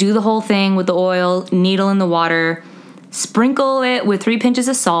do the whole thing with the oil, needle in the water, sprinkle it with 3 pinches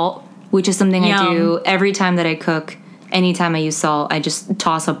of salt, which is something I do every time that I cook. Anytime I use salt, I just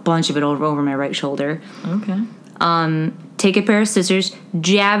toss a bunch of it over my right shoulder. Okay. Take a pair of scissors,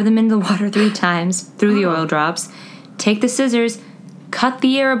 jab them into the water 3 times through the oil drops. Take the scissors, cut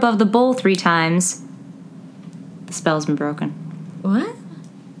the air above the bowl 3 times. The spell's been broken. What?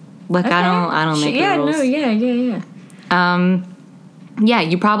 Like okay. I don't make the rules. Yeah. Yeah,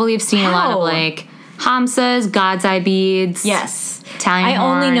 you probably have seen a lot of like hamsas, God's eye beads. Yes. Italian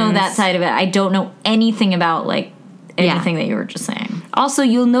horns. Only know that side of it. I don't know anything about like anything that you were just saying. Also,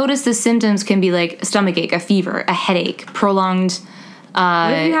 you'll notice the symptoms can be like a stomachache, a fever, a headache, prolonged.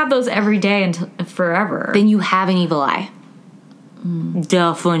 What if you have those every day until forever? Then you have an evil eye.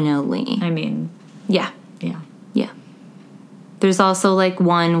 Definitely. I mean, yeah. There's also like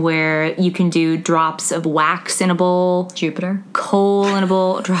one where you can do drops of wax in a bowl. Jupiter. Coal in a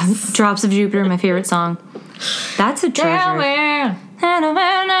bowl. Drops of Jupiter, my favorite song. That's a treasure. All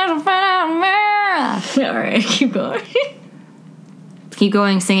right, keep going. Keep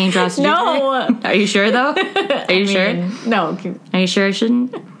going singing drops of Jupiter? No. Are you sure though? Are you sure? No. Are you sure I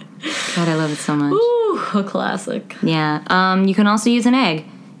shouldn't? God, I love it so much. Ooh, a classic. Yeah. You can also use an egg.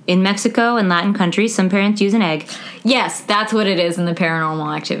 In Mexico and Latin countries, some parents use an egg. Yes, that's what it is in the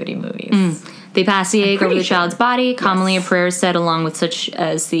Paranormal Activity movies. They pass the egg over the child's body. Commonly a prayer is said along with such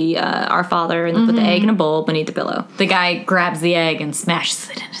as the Our Father, and they put the egg in a bowl beneath the pillow. The guy grabs the egg and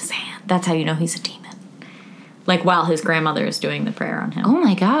smashes it in his hand. That's how you know he's a demon. Like while his grandmother is doing the prayer on him. Oh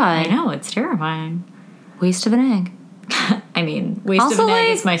my God. I know, it's terrifying. Waste of an egg. I mean, waste also, of an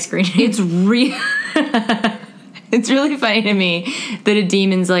egg is my screen name. It's real. It's really funny to me that a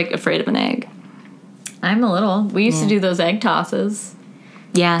demon's, like, afraid of an egg. I'm a little. We used to do those egg tosses.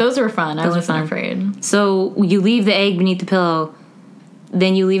 Yeah. Those were fun. I wasn't afraid. So you leave the egg beneath the pillow,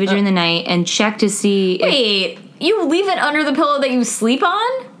 then you leave it during the night and check to see Wait, you leave it under the pillow that you sleep on?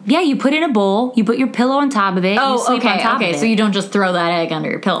 Yeah, you put it in a bowl, you put your pillow on top of it, you sleep on top of it. So you don't just throw that egg under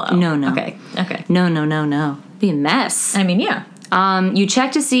your pillow? No. Okay. No. Be a mess. I mean, yeah. You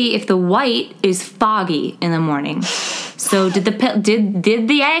check to see if the white is foggy in the morning. So did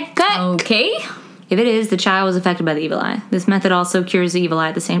the egg cut? Okay. If it is, the child was affected by the evil eye. This method also cures the evil eye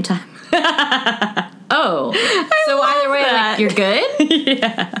at the same time. Oh. So either way, like, you're good?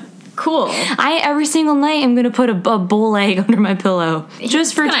 Yeah. Cool. Every single night I'm going to put a bowl egg under my pillow.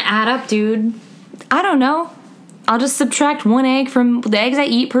 Just for... It's going to add up, dude. I don't know. I'll just subtract 1 egg from the eggs I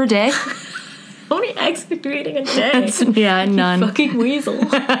eat per day. How many eggs are you eating a day? None. You fucking weasel.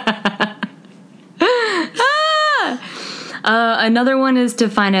 Another one is to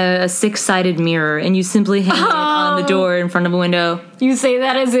find a 6-sided mirror, and you simply hang it on the door in front of a window. You say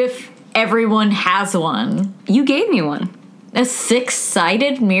that as if everyone has one. You gave me one. A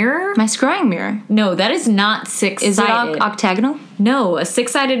 6-sided mirror? My scrying mirror. No, that is not 6-sided. Is it octagonal? No, a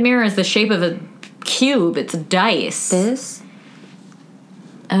 6-sided mirror is the shape of a cube. It's a dice. This?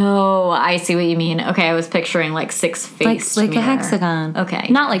 Oh, I see what you mean. Okay, I was picturing like 6-faced like mirror. A hexagon. Okay.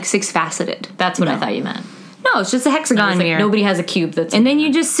 Not like 6-faceted. That's what I thought you meant. No, it's just a hexagon mirror. Nobody has a cube that's... And then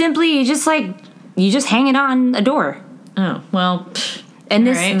you just hang it on a door. Oh, well... And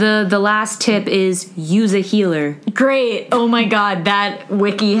the last tip is use a healer. Great. Oh my God, that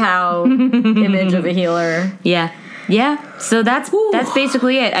WikiHow image of a healer. Yeah. So that's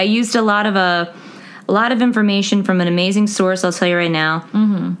basically it. I used a lot of information from an amazing source. I'll tell you right now.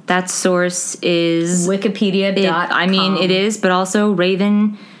 Mm-hmm. That source is Wikipedia.com. It is, but also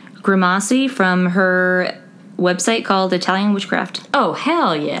Raven Grimassi from her website called Italian Witchcraft. Oh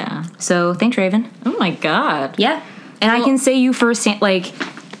hell yeah! So thanks, Raven. Oh my God. Yeah. And I can say you firsthand, like,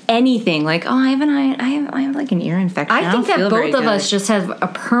 anything. Like, I have like an ear infection. I think that both of us just have a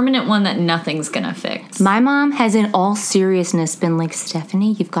permanent one that nothing's gonna fix. My mom has, in all seriousness, been like,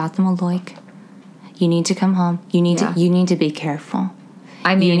 Stephanie, you've got them, Aloik. You need to come home. You need to be careful.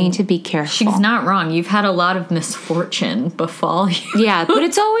 I mean, you need to be careful. She's not wrong. You've had a lot of misfortune befall you. Yeah, but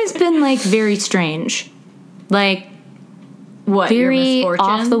it's always been, like, very strange. Like, what, very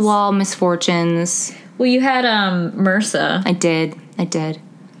off-the-wall misfortunes. Well, you had MRSA. I did.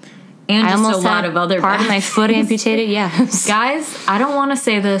 And I just a lot of other part of my foot amputated, yes. Guys, I don't want to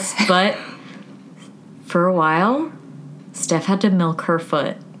say this, but for a while, Steph had to milk her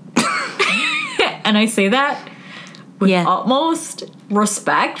foot. And I say that with utmost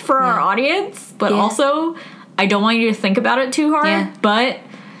respect for our audience, but also I don't want you to think about it too hard, but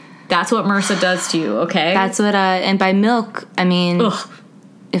that's what MRSA does to you, okay? That's what, and by milk, I mean,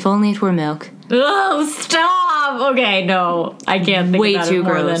 if only it were milk. Oh, stop! Okay, no, I can't think Way about too it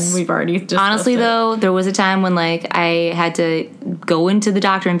more gross. than we've already discussed. Honestly, though, there was a time when, like, I had to go into the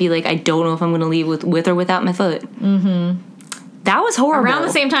doctor and be like, I don't know if I'm going to leave with or without my foot. Mm-hmm. That was horrible. Around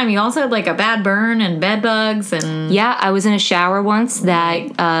the same time, you also had, like, a bad burn and bed bugs and... Yeah, I was in a shower once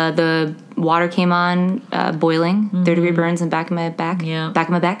that the water came on boiling, 3rd-degree burns in the back of my back. Yeah. Back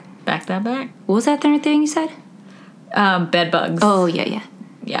of my back. Back that back. What was that third thing you said? Bed bugs. Oh, yeah.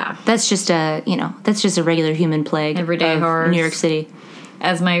 Yeah. That's just a regular human plague. Everyday horrors. New York City.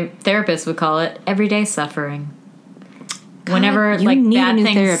 As my therapist would call it, everyday suffering. God, whenever, like, bad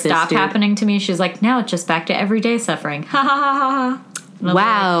things stop happening to me, she's like, now it's just back to everyday suffering. Ha, ha, ha, ha, ha.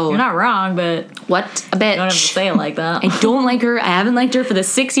 Wow. Like, you're not wrong, but... What a bitch. You don't have to say it like that. I don't like her. I haven't liked her for the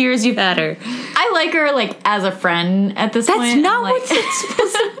 6 years you've had her. I like her, like, as a friend at this point. That's not what it's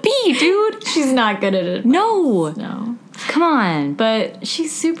supposed to be, dude. She's not good at it. No. Come on. But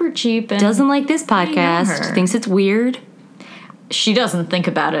she's super cheap and... Doesn't like this podcast. Thinks it's weird. She doesn't think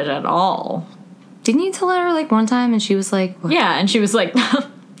about it at all. Didn't you tell her, like, one time and she was like... What? Yeah, and she was like,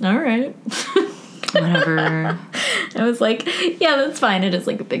 all right. Whatever. I was like, yeah, that's fine. It is,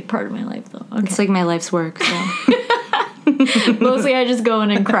 like, a big part of my life, though. Okay. It's like my life's work, so... Mostly I just go in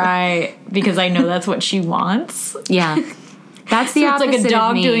and cry because I know that's what she wants. Yeah. That's the opposite of me. It's like a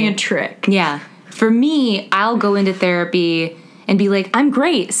dog doing a trick. Yeah. For me, I'll go into therapy and be like, I'm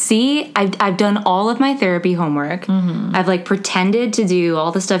great. See, I've done all of my therapy homework. Mm-hmm. I've, like, pretended to do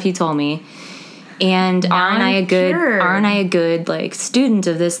all the stuff you told me. And aren't I a good like student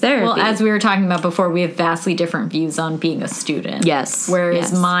of this therapy? Well, as we were talking about before, we have vastly different views on being a student. Yes.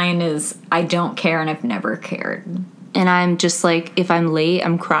 Whereas mine is, I don't care and I've never cared. And I'm just like, if I'm late,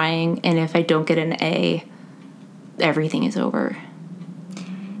 I'm crying. And if I don't get an A, everything is over.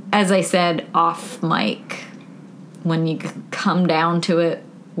 As I said off mic, when you come down to it,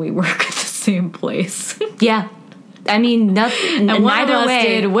 we work at the same place. Yeah. I mean, nothing. And one of us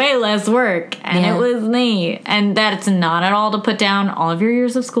did way less work, and it was me. And that's not at all to put down all of your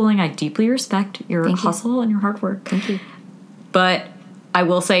years of schooling. I deeply respect your hustle and your hard work. Thank you. But I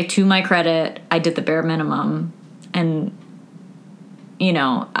will say, to my credit, I did the bare minimum, and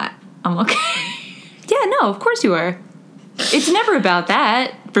I'm okay. Yeah, no, of course you are. It's never about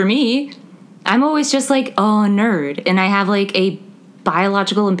that for me. I'm always just like, oh, a nerd, and I have like a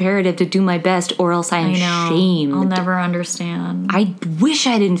biological imperative to do my best or else I'm shamed. I'll never understand. I wish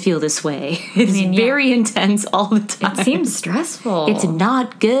I didn't feel this way. It's very intense all the time. It seems stressful. It's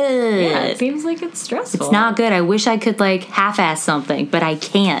not good. Yeah, it seems like it's stressful. It's not good. I wish I could like half-ass something, but I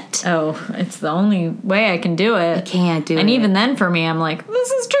can't. Oh, it's the only way I can do it. I can't do it. And even then for me, I'm like, this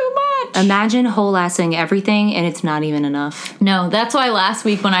is too much. Imagine whole-assing everything and it's not even enough. No, that's why last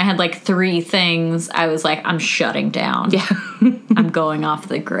week when I had like 3 things, I was like, I'm shutting down. Yeah. I'm going off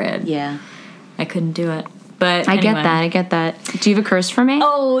the grid. Yeah. I couldn't do it. But I get that. Do you have a curse for me?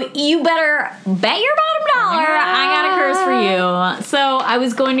 Oh, you better bet your bottom dollar I got a curse for you. So I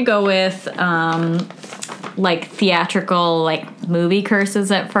was going to go with like theatrical like movie curses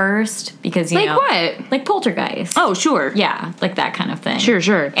at first because you know what? Like Poltergeist. Oh, sure. Yeah, like that kind of thing.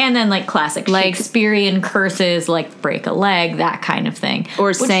 Sure. And then like classic Shakespearean curses like break a leg, that kind of thing.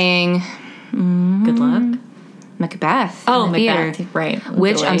 Or saying good luck. Macbeth. Oh, Macbeth, right.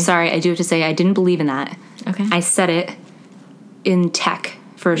 Which, I'm sorry, I do have to say, I didn't believe in that. Okay. I said it in tech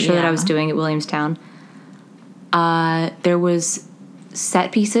for a show that I was doing at Williamstown. There was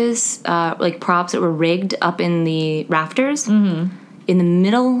set pieces, like props that were rigged up in the rafters. Mm-hmm. In the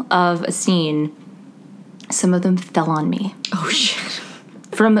middle of a scene, some of them fell on me. Oh, shit.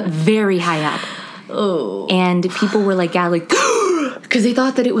 From very high up. Oh. And people were like, because they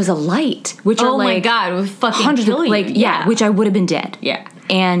thought that it was a light, which are like, oh my god, it would fucking hundreds kill of, you. like, yeah, which I would have been dead. Yeah.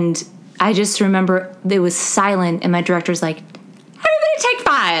 And I just remember it was silent, and my director's like, everybody take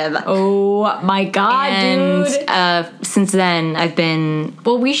 5. Oh my god, and, dude. Since then, I've been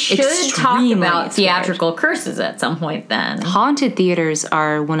we should talk about theatrical curses at some point then. Haunted theaters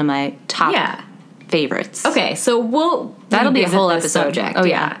are one of my top favorites. Okay, so that'll be a whole episode. Subject. Oh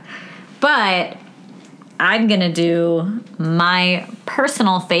yeah. But I'm going to do my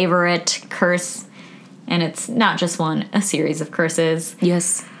personal favorite curse, and it's not just one, a series of curses.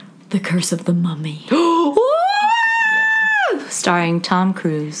 Yes. The Curse of the Mummy. Starring Tom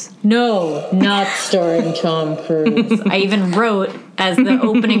Cruise. No, not starring Tom Cruise. I even wrote, as the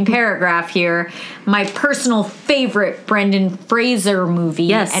opening paragraph here, my personal favorite Brendan Fraser movie.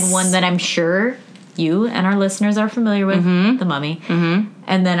 Yes. And one that I'm sure you and our listeners are familiar with, The Mummy. Mm-hmm.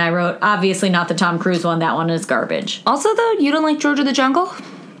 And then I wrote, obviously not the Tom Cruise one. That one is garbage. Also, though, you don't like George of the Jungle?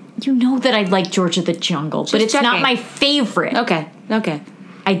 You know that I like George of the Jungle, but it's not my favorite. Okay.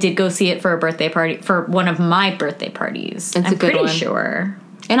 I did go see it for a birthday party, for one of my birthday parties. It's a good one. I'm pretty sure.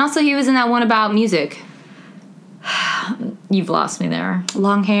 And also, he was in that one about music. You've lost me there.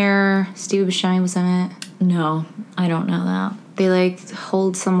 Long hair. Steve Buscemi was in it. No, I don't know that. They, like,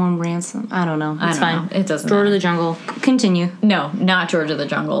 hold someone ransom. I don't know. It's fine. It doesn't George matter. of the Jungle. Continue. No, not George of the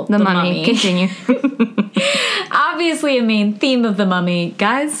Jungle. The Mummy. Continue. Obviously a main theme of The Mummy.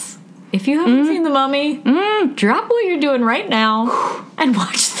 Guys, if you haven't seen The Mummy, drop what you're doing right now and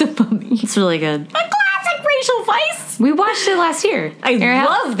watch The Mummy. It's really good. A classic Rachel Weisz. We watched it last year. I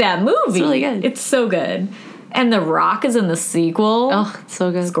love that movie. It's really good. It's so good. And The Rock is in the sequel. Oh,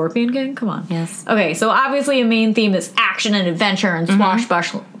 so good. Scorpion King? Come on. Yes. Okay, so obviously a main theme is action and adventure and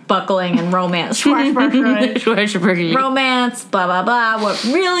swashbuckling and romance. Swashbuckling. Romance, blah, blah, blah. What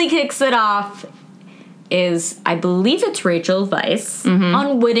really kicks it off is, I believe it's Rachel Weisz,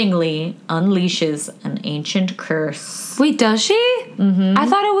 unwittingly unleashes an ancient curse. Wait, does she? Mm-hmm. I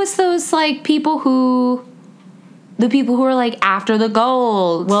thought it was those, like, people who are, like, after the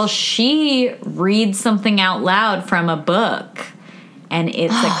gold. Well, she reads something out loud from a book, and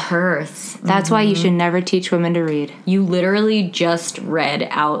it's a curse. That's why you should never teach women to read. You literally just read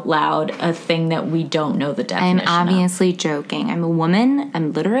out loud a thing that we don't know the definition I'm obviously joking. I'm a woman.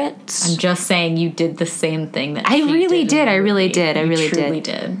 I'm literate. I'm just saying you did the same thing that I really did. I really did. I really truly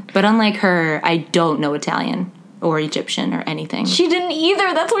did. But unlike her, I don't know Italian or Egyptian or anything. She didn't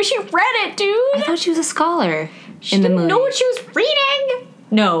either. That's why she read it, dude. I thought she was a scholar she in the didn't movie. know what she was reading.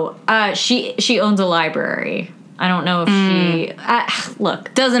 No, she owns a library. I don't know if she...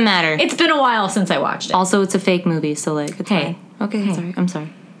 look. Doesn't matter. It's been a while since I watched it. Also, it's a fake movie, so, like, it's Hey. fine. Okay, Hey. I'm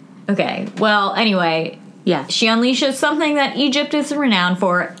sorry. Okay, well, anyway... Yeah. She unleashes something that Egypt is renowned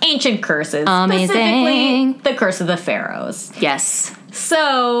for, ancient curses. Amazing. Specifically, the Curse of the Pharaohs. Yes.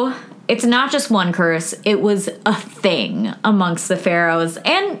 So, it's not just one curse. It was a thing amongst the pharaohs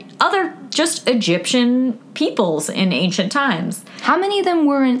and other just Egyptian peoples in ancient times. How many of them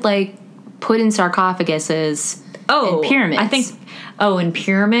weren't, like, put in sarcophaguses and pyramids? I think... Oh, in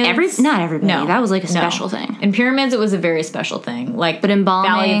pyramids? Not everybody. No. That was, like, a special thing. In pyramids, it was a very special thing. Like, but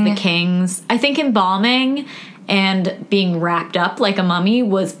embalming... Valley of the Kings. I think embalming and being wrapped up like a mummy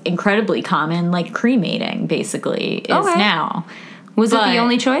was incredibly common. Like, cremating, basically, is now. Was it the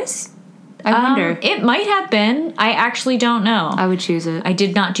only choice? I wonder. It might have been. I actually don't know. I would choose it. I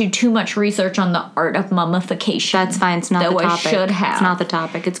did not do too much research on the art of mummification. That's fine. It's not the topic. I should have. It's not the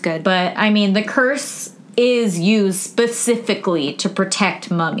topic. It's good. But, I mean, the curse is used specifically to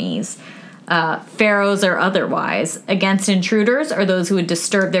protect mummies, pharaohs or otherwise, against intruders or those who would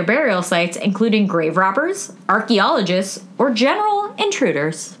disturb their burial sites, including grave robbers, archaeologists, or general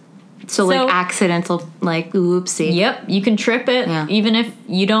intruders. So, like, accidental, like, oopsie. Yep, you can trip it, even if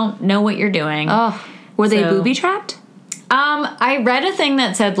you don't know what you're doing. Oh, were they booby-trapped? I read a thing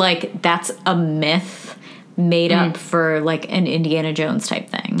that said, like, that's a myth made up for, like, an Indiana Jones type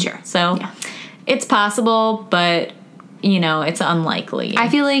thing. Sure. So, it's possible, but, you know, it's unlikely. I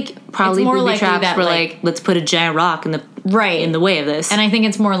feel like probably booby traps were like, let's put a giant rock in the in the way of this. And I think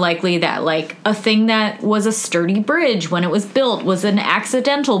it's more likely that, like, a thing that was a sturdy bridge when it was built was an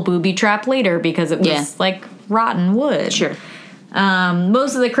accidental booby trap later because it was, like, rotten wood. Sure.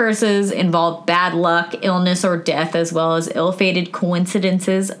 Most of the curses involve bad luck, illness, or death, as well as ill-fated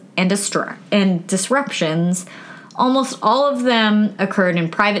coincidences and disruptions. Almost all of them occurred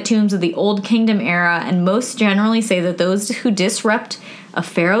in private tombs of the Old Kingdom era, and most generally say that those who disrupt a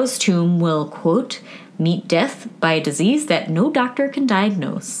pharaoh's tomb will, quote, meet death by a disease that no doctor can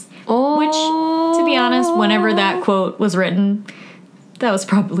diagnose. Oh. Which, to be honest, whenever that quote was written, that was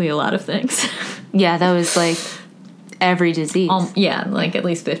probably a lot of things. Yeah, that was, like, every disease. Yeah, like at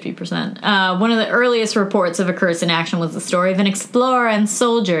least 50%. One of the earliest reports of a curse in action was the story of an explorer and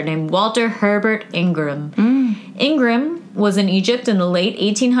soldier named Walter Herbert Ingram. Ingram was in Egypt in the late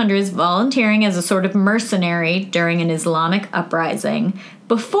 1800s, volunteering as a sort of mercenary during an Islamic uprising.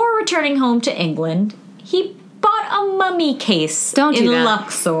 Before returning home to England, he bought a mummy case in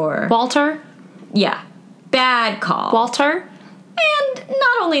Luxor. Walter? Yeah. Bad call. Walter? And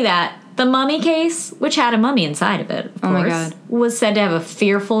not only that, the mummy case, which had a mummy inside of it, of course, my God, was said to have a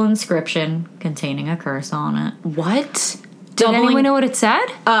fearful inscription containing a curse on it. What? Did anyone know what it said?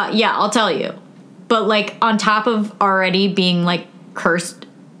 Yeah, I'll tell you. But, like, on top of already being, like, cursed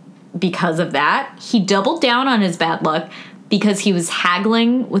because of that, he doubled down on his bad luck because he was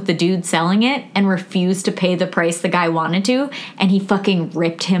haggling with the dude selling it and refused to pay the price the guy wanted to, and he fucking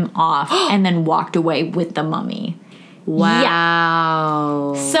ripped him off and then walked away with the mummy.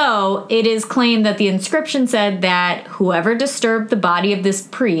 Wow. Yeah. So, it is claimed that the inscription said that whoever disturbed the body of this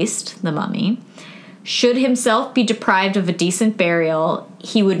priest, the mummy, should himself be deprived of a decent burial,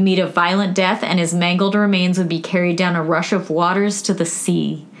 he would meet a violent death and his mangled remains would be carried down a rush of waters to the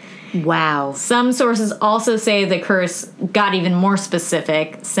sea. Wow. Some sources also say the curse got even more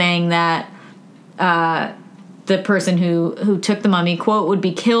specific, saying that the person who took the mummy, quote, would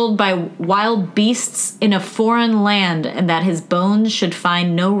be killed by wild beasts in a foreign land and that his bones should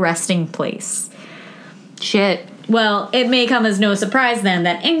find no resting place. Shit. Well, it may come as no surprise then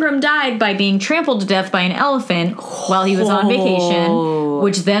that Ingram died by being trampled to death by an elephant while he was on vacation,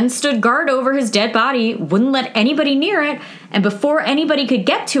 which then stood guard over his dead body, wouldn't let anybody near it, and before anybody could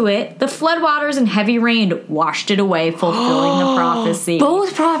get to it, the floodwaters and heavy rain washed it away, fulfilling the prophecy.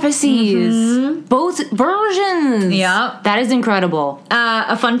 Both prophecies. Both versions. Yeah. That is incredible.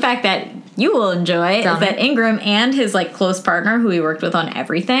 A fun fact that you will enjoy is that Ingram and his, like, close partner, who he worked with on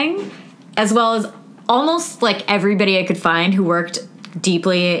everything, as well as almost, like, everybody I could find who worked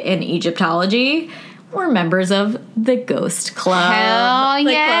deeply in Egyptology were members of the Ghost Club. Hell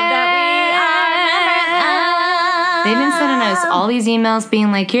the yeah! club that They've been sending us all these emails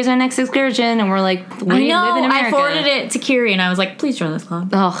being like, here's our next excursion, and we're like, we live in America. I forwarded it to Kiri, and I was like, please join this club.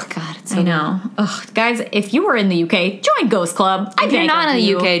 Oh, God, it's so I know. Ugh, guys, if you are in the UK, join Ghost Club. If you're not in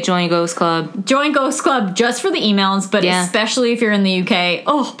the UK, join Ghost Club. Join Ghost Club just for the emails, but especially if you're in the UK,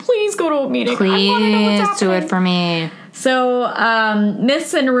 please go to a meeting. Please I want to know what's happening. do it for me. So,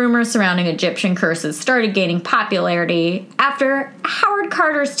 myths and rumors surrounding Egyptian curses started gaining popularity after Howard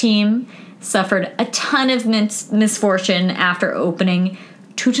Carter's team suffered a ton of misfortune after opening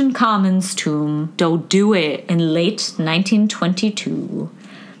Tutankhamun's tomb. Don't do it. In late 1922.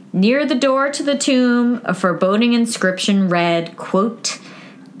 Near the door to the tomb, a foreboding inscription read, quote,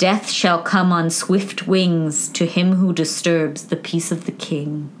 "Death shall come on swift wings to him who disturbs the peace of the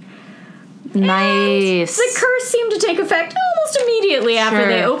king." Nice. And the curse seemed to take effect almost immediately after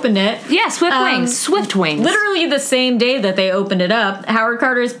they opened it. Yeah, swift wings. Swift wings. Literally the same day that they opened it up, Howard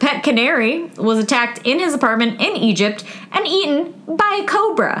Carter's pet canary was attacked in his apartment in Egypt and eaten by a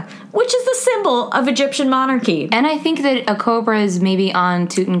cobra, which is the symbol of Egyptian monarchy. And I think that a cobra is maybe on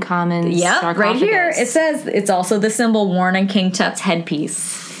Tutankhamun's sarcophagus. Right here it says it's also the symbol worn on King Tut's headpiece.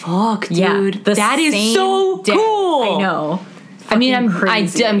 Fuck, dude. Yeah, that is so cool. I know. I mean,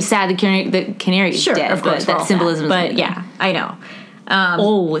 I'm sad the canary is dead, of course, but that symbolism is but yeah, I know.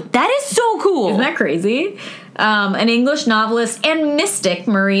 That is so cool. Isn't that crazy? An English novelist and mystic,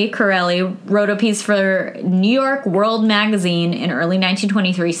 Marie Corelli, wrote a piece for New York World Magazine in early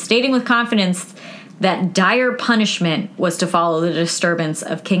 1923, stating with confidence that dire punishment was to follow the disturbance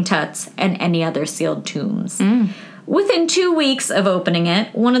of King Tut's and any other sealed tombs. Within 2 weeks of opening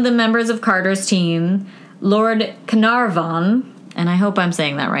it, one of the members of Carter's team, Lord Carnarvon, and I hope I'm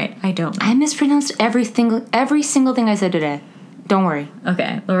saying that right. I don't know. I mispronounced every single thing I said today. Don't worry.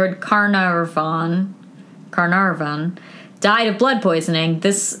 Okay. Lord Carnarvon died of blood poisoning.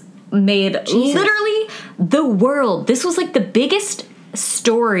 This made literally the world. This was like the biggest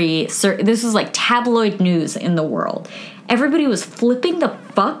story. This was like tabloid news in the world. Everybody was flipping the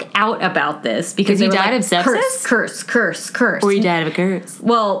fuck out about this because he died of sepsis? Curse. Or he died of a curse.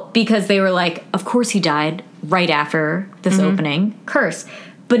 Well, because they were like, of course he died right after this opening. Curse.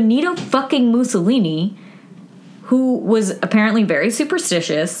 Benito fucking Mussolini, who was apparently very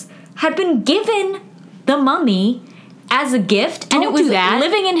superstitious, had been given the mummy as a gift, and it was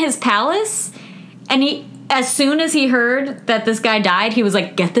living in his palace, and he, as soon as he heard that this guy died, he was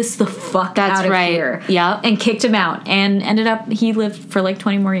like, get this the fuck out of here. Yeah. And kicked him out. And ended up, he lived for like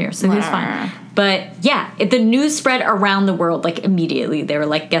 20 more years, so he was fine. But yeah, the news spread around the world like immediately. They were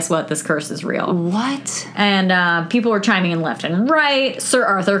like, guess what? This curse is real. What? And people were chiming in left and right. Sir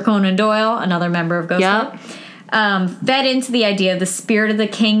Arthur Conan Doyle, another member of Ghost Club, fed into the idea of the spirit of the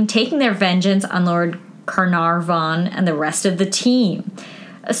king taking their vengeance on Lord Carnarvon and the rest of the team.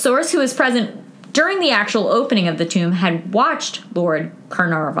 A source who was present during the actual opening of the tomb had watched Lord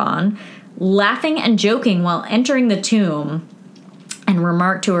Carnarvon laughing and joking while entering the tomb and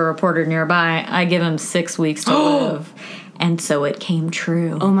remarked to a reporter nearby, I give him 6 weeks to live. And so it came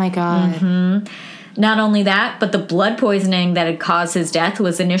true. Oh, my God. Mm-hmm. Not only that, but the blood poisoning that had caused his death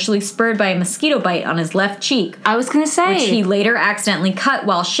was initially spurred by a mosquito bite on his left cheek. I was going to say. Which he later accidentally cut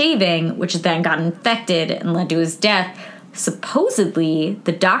while shaving, which then got infected and led to his death. Supposedly,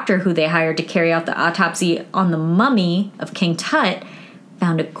 the doctor who they hired to carry out the autopsy on the mummy of King Tut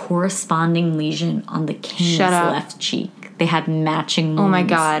found a corresponding lesion on the king's left cheek. They had matching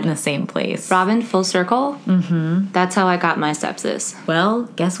wounds in the same place. Robin, full circle? Mm-hmm. That's how I got my sepsis. Well,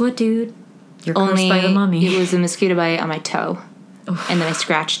 guess what, dude? You're cursed by the mummy. It was a mosquito bite on my toe. Oof. And then I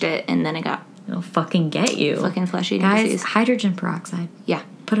scratched it, and then I got... It'll fucking get you. Fucking flesh-eating disease. Hydrogen peroxide. Yeah.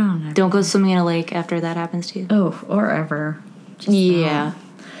 Put it on everything. Don't go swimming in a lake after that happens to you. Oh, or ever. Just yeah.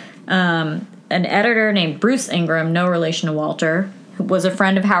 An editor named Bruce Ingram, no relation to Walter, who was a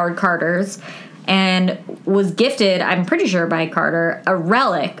friend of Howard Carter's, and was gifted, I'm pretty sure by Carter, a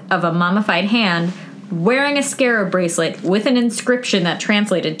relic of a mummified hand wearing a scarab bracelet with an inscription that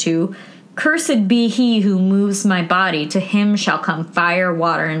translated to, "Cursed be he who moves my body, to him shall come fire,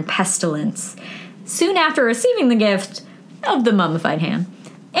 water, and pestilence." Soon after receiving the gift of the mummified hand.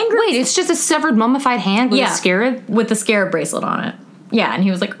 Wait, it's just a severed mummified hand with a scarab? With the scarab bracelet on it. Yeah, and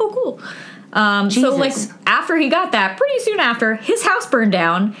he was like, oh, cool. So, like, after he got that, pretty soon after, his house burned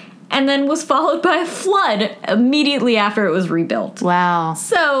down and then was followed by a flood immediately after it was rebuilt. Wow.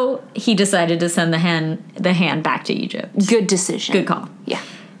 So, he decided to send the hand back to Egypt. Good decision. Good call. Yeah.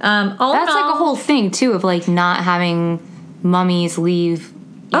 That's like a whole thing, too, of, like, not having mummies leave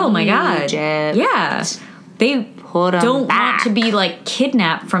Oh, my God. Egypt. Yeah. They don't back. want to be, like,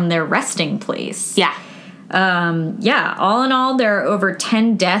 kidnapped from their resting place. Yeah. All in all, there are over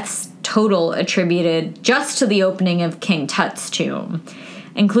 10 deaths total attributed just to the opening of King Tut's tomb,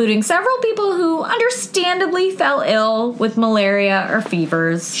 including several people who understandably fell ill with malaria or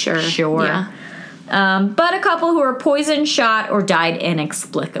fevers. Sure. Yeah. But a couple who were poisoned, shot, or died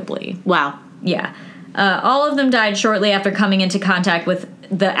inexplicably. Wow. Yeah. All of them died shortly after coming into contact with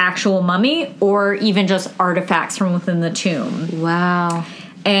the actual mummy or even just artifacts from within the tomb. Wow.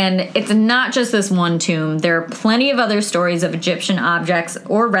 And it's not just this one tomb. There are plenty of other stories of Egyptian objects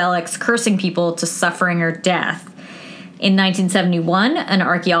or relics cursing people to suffering or death. In 1971, an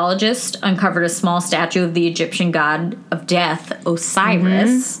archaeologist uncovered a small statue of the Egyptian god of death,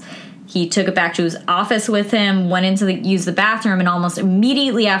 Osiris. Mm-hmm. He took it back to his office with him, went in to use the bathroom, and almost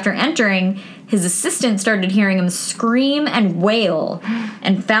immediately after entering, his assistant started hearing him scream and wail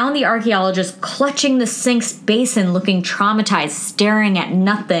and found the archaeologist clutching the sink's basin, looking traumatized, staring at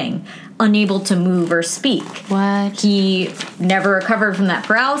nothing, unable to move or speak. What? He never recovered from that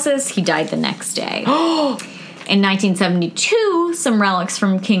paralysis. He died the next day. In 1972, some relics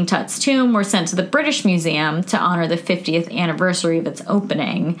from King Tut's tomb were sent to the British Museum to honor the 50th anniversary of its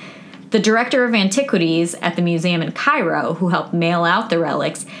opening. The director of antiquities at the museum in Cairo, who helped mail out the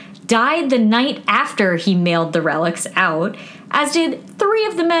relics, died the night after he mailed the relics out, as did 3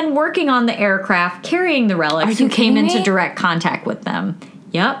 of the men working on the aircraft carrying the relics who came into direct contact with them.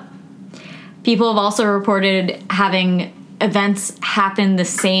 Yep. People have also reported having events happen the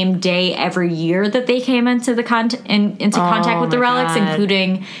same day every year that they came into contact with the relics,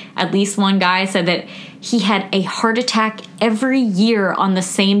 including at least one guy said that he had a heart attack every year on the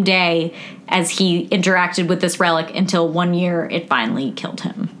same day as he interacted with this relic until one year it finally killed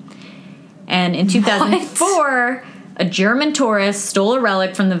him. And in 2004, a German tourist stole a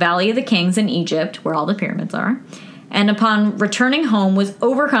relic from the Valley of the Kings in Egypt, where all the pyramids are, and upon returning home was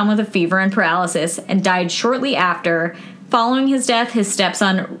overcome with a fever and paralysis and died shortly after. Following his death, his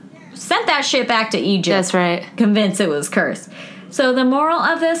stepson sent that shit back to Egypt. That's right. Convinced it was cursed. So the moral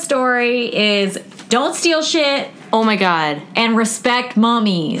of this story is don't steal shit. Oh my God. And respect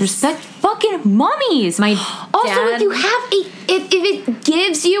mummies. Respect fucking mummies. Also, if you have if it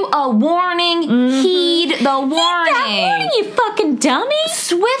gives you a warning, heed the warning. That warning, you fucking dummy.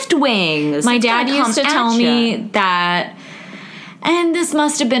 Swift wings. My dad used to tell me that, and this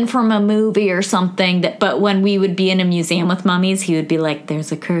must have been from a movie or something, but when we would be in a museum with mummies, he would be like,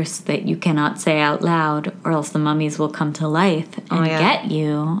 there's a curse that you cannot say out loud or else the mummies will come to life and get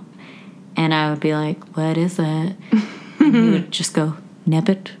you. And I would be like, what is it? And he would just go,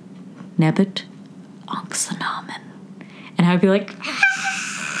 Nebet, Onxanamen. And I would be like,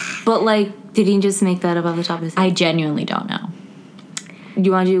 But, like, did he just make that up off the top of his head? I genuinely don't know. Do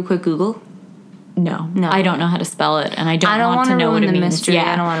you want to do a quick Google? No. I don't know how to spell it, and I don't want to know what it means. Mystery.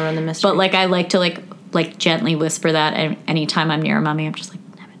 Yeah. I don't want to ruin the mystery. But, like, I like to, like gently whisper that anytime I'm near a mummy. I'm just like,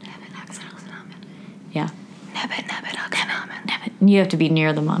 yeah. Nebet, you have to be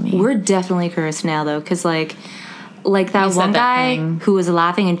near the mummy. We're definitely cursed now, though, because, like, Like that one guy who was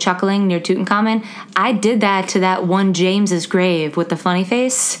laughing and chuckling near Tutankhamun. I did that to that one James's grave with the funny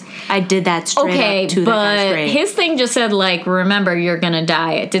face. I did that straight up to that guy's grave. His thing just said, like, remember, you're going to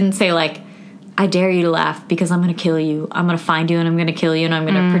die. It didn't say, like, I dare you to laugh because I'm going to kill you. I'm going to find you and I'm going to kill you and I'm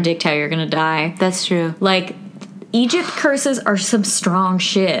going to predict how you're going to die. That's true. Like, Egypt curses are some strong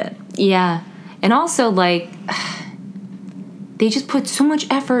shit. Yeah. And also, like, they just put so much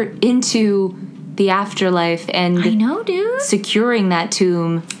effort into the afterlife and I know, dude. Securing that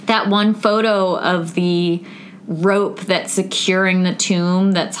tomb. That one photo of the rope that's securing the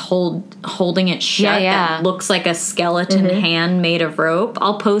tomb that's holding it shut that looks like a skeleton hand made of rope.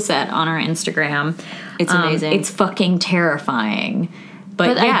 I'll post that on our Instagram. It's amazing. It's fucking terrifying.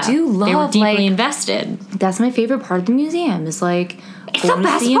 But I do love, they were deeply invested. That's my favorite part of the museum is like it's going the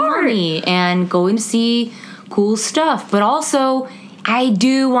best to see part. Money and going to see cool stuff. But also, I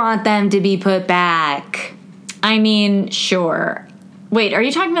do want them to be put back. I mean, sure. Wait, are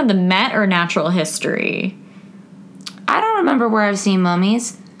you talking about the Met or Natural History? I don't remember where I've seen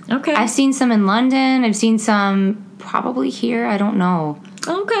mummies. Okay. I've seen some in London. I've seen some probably here. I don't know.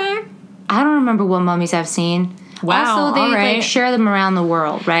 Okay. I don't remember what mummies I've seen. Wow. Also, they like share them around the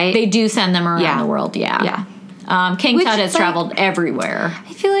world, right? They do send them around the world, yeah. King Tut has traveled everywhere.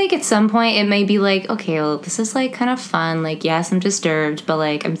 I feel like at some point it may be like, okay, well, this is like kind of fun. Like, yes, I'm disturbed, but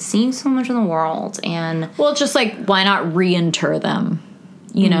like I'm seeing so much in the world, and well, just like why not reinter them?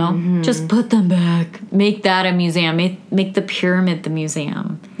 You know, just put them back. Make that a museum. Make the pyramid the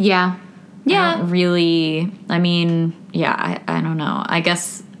museum. Yeah. I don't really. I mean, yeah. I don't know. I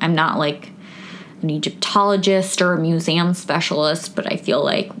guess I'm not like an Egyptologist or a museum specialist, but I feel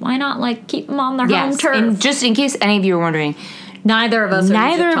like why not like keep them on their home turf? And just in case any of you are wondering, neither of us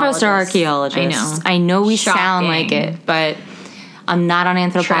are archaeologists. I know we sound like it, but I'm not an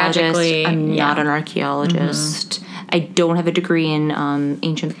anthropologist. I'm not an archaeologist. I don't have a degree in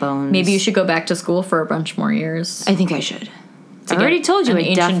ancient bones. Maybe you should go back to school for a bunch more years. I think I should. I already told you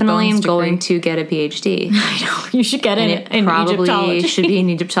I definitely am going to get a PhD. I know. You should get in probably Egyptology. Should be in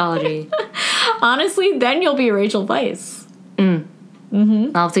Egyptology. Honestly, then you'll be Rachel Weisz.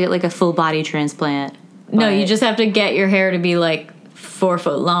 I'll have to get like a full body transplant. No, you just have to get your hair to be like 4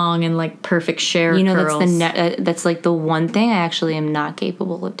 foot long and like perfect share curls. That's like the one thing I actually am not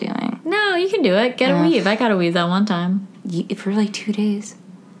capable of doing. No, you can do it. Get a weave. I got a weave that one time. For like 2 days.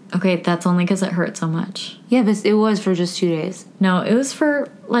 Okay, that's only because it hurt so much. Yeah, but it was for just 2 days. No, it was for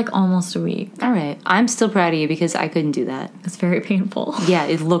like almost a week. All right. I'm still proud of you because I couldn't do that. It's very painful. Yeah,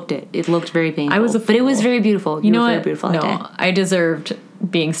 it looked very painful. I was a fool. But it was very beautiful. You know were what? Very beautiful no, that day. I deserved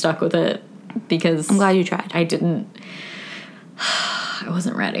being stuck with it because I'm glad you tried. I didn't. I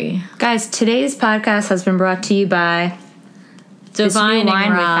wasn't ready. Guys, today's podcast has been brought to you by Divining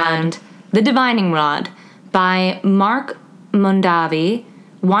Rod. The Divining Rod by Mark Mondavi,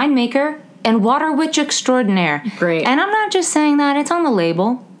 winemaker and water witch extraordinaire. Great. And I'm not just saying that, it's on the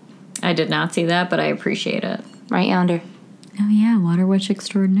label. I did not see that, but I appreciate it. Right yonder. Oh yeah, water witch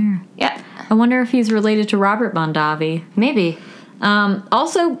extraordinaire. Yeah. I wonder if he's related to Robert Mondavi. Maybe.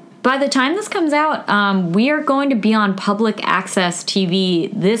 Also, by the time this comes out, we are going to be on public access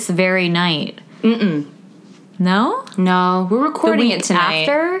TV this very night. No? No, we're recording it tonight.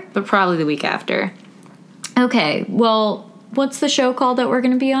 After? But probably the week after. Okay, well, what's the show called that we're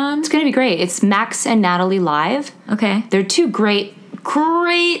going to be on? It's going to be great. It's Max and Natalie Live. Okay. They're two great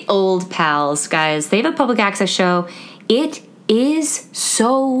old pals, guys. They have a public access show. It is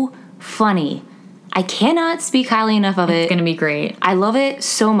so funny. I cannot speak highly enough of it. It's going to be great. I love it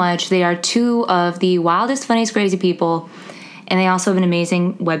so much. They are two of the wildest, funniest, crazy people. And they also have an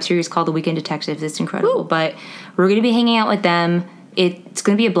amazing web series called The Weekend Detectives. It's incredible. Ooh. But we're going to be hanging out with them. It's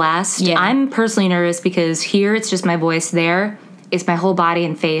going to be a blast. Yeah. I'm personally nervous because here it's just my voice. There it's my whole body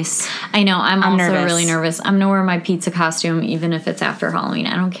and face. I know. I'm also nervous. Really nervous. I'm going to wear my pizza costume even if it's after Halloween.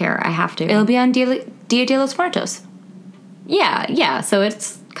 I don't care. I have to. It'll be on Dia de los Muertos. Yeah. So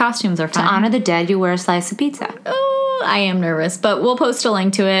costumes are fun. To honor the dead, you wear a slice of pizza. Oh, I am nervous. But we'll post a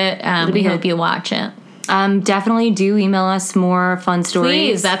link to it. We hope you watch it. Definitely do email us more fun stories.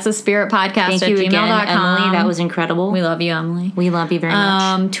 Please, that's a spiritpodcast Thank you again, Emily. That was incredible. We love you, Emily. We love you very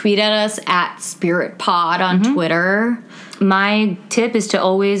much. Tweet at us at spiritpod on Twitter. My tip is to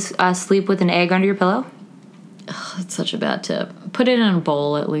always sleep with an egg under your pillow. Ugh, that's such a bad tip. Put it in a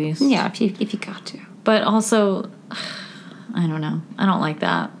bowl at least. Yeah, if you got to. But also, I don't know. I don't like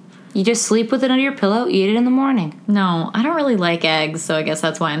that. You just sleep with it under your pillow, eat it in the morning. No, I don't really like eggs, so I guess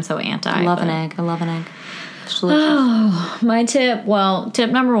that's why I'm so anti. I love an egg. It's delicious. Oh, my tip. Well, tip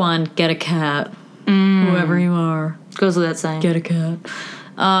number 1, get a cat. Whoever you are. Goes without saying. Get a cat.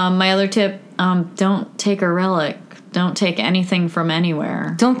 My other tip, don't take a relic. Don't take anything from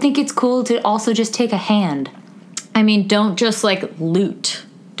anywhere. Don't think it's cool to also just take a hand. I mean, don't just, like, loot.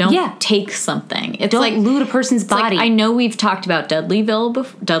 Don't take something. It's don't like loot a person's body. Like, I know we've talked about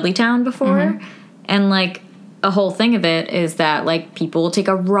Dudleytown before, and, like, a whole thing of it is that, like, people will take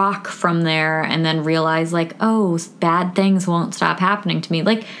a rock from there and then realize, like, oh, bad things won't stop happening to me.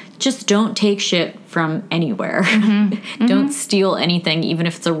 Like, just don't take shit from anywhere. Don't steal anything, even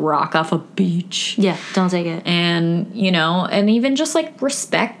if it's a rock off a beach. Yeah, don't take it. And, you know, and even just, like,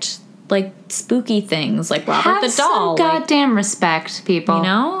 respect, like, spooky things, like Robert the Doll. Have some goddamn respect, people. You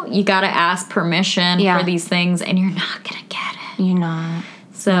know? You gotta ask permission for these things, and you're not gonna get it. You're not.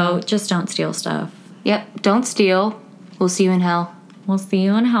 So, just don't steal stuff. Yep, don't steal. We'll see you in hell. We'll see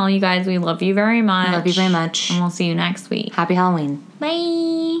you in hell, you guys. We love you very much. We love you very much. And we'll see you next week. Happy Halloween.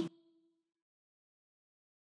 Bye.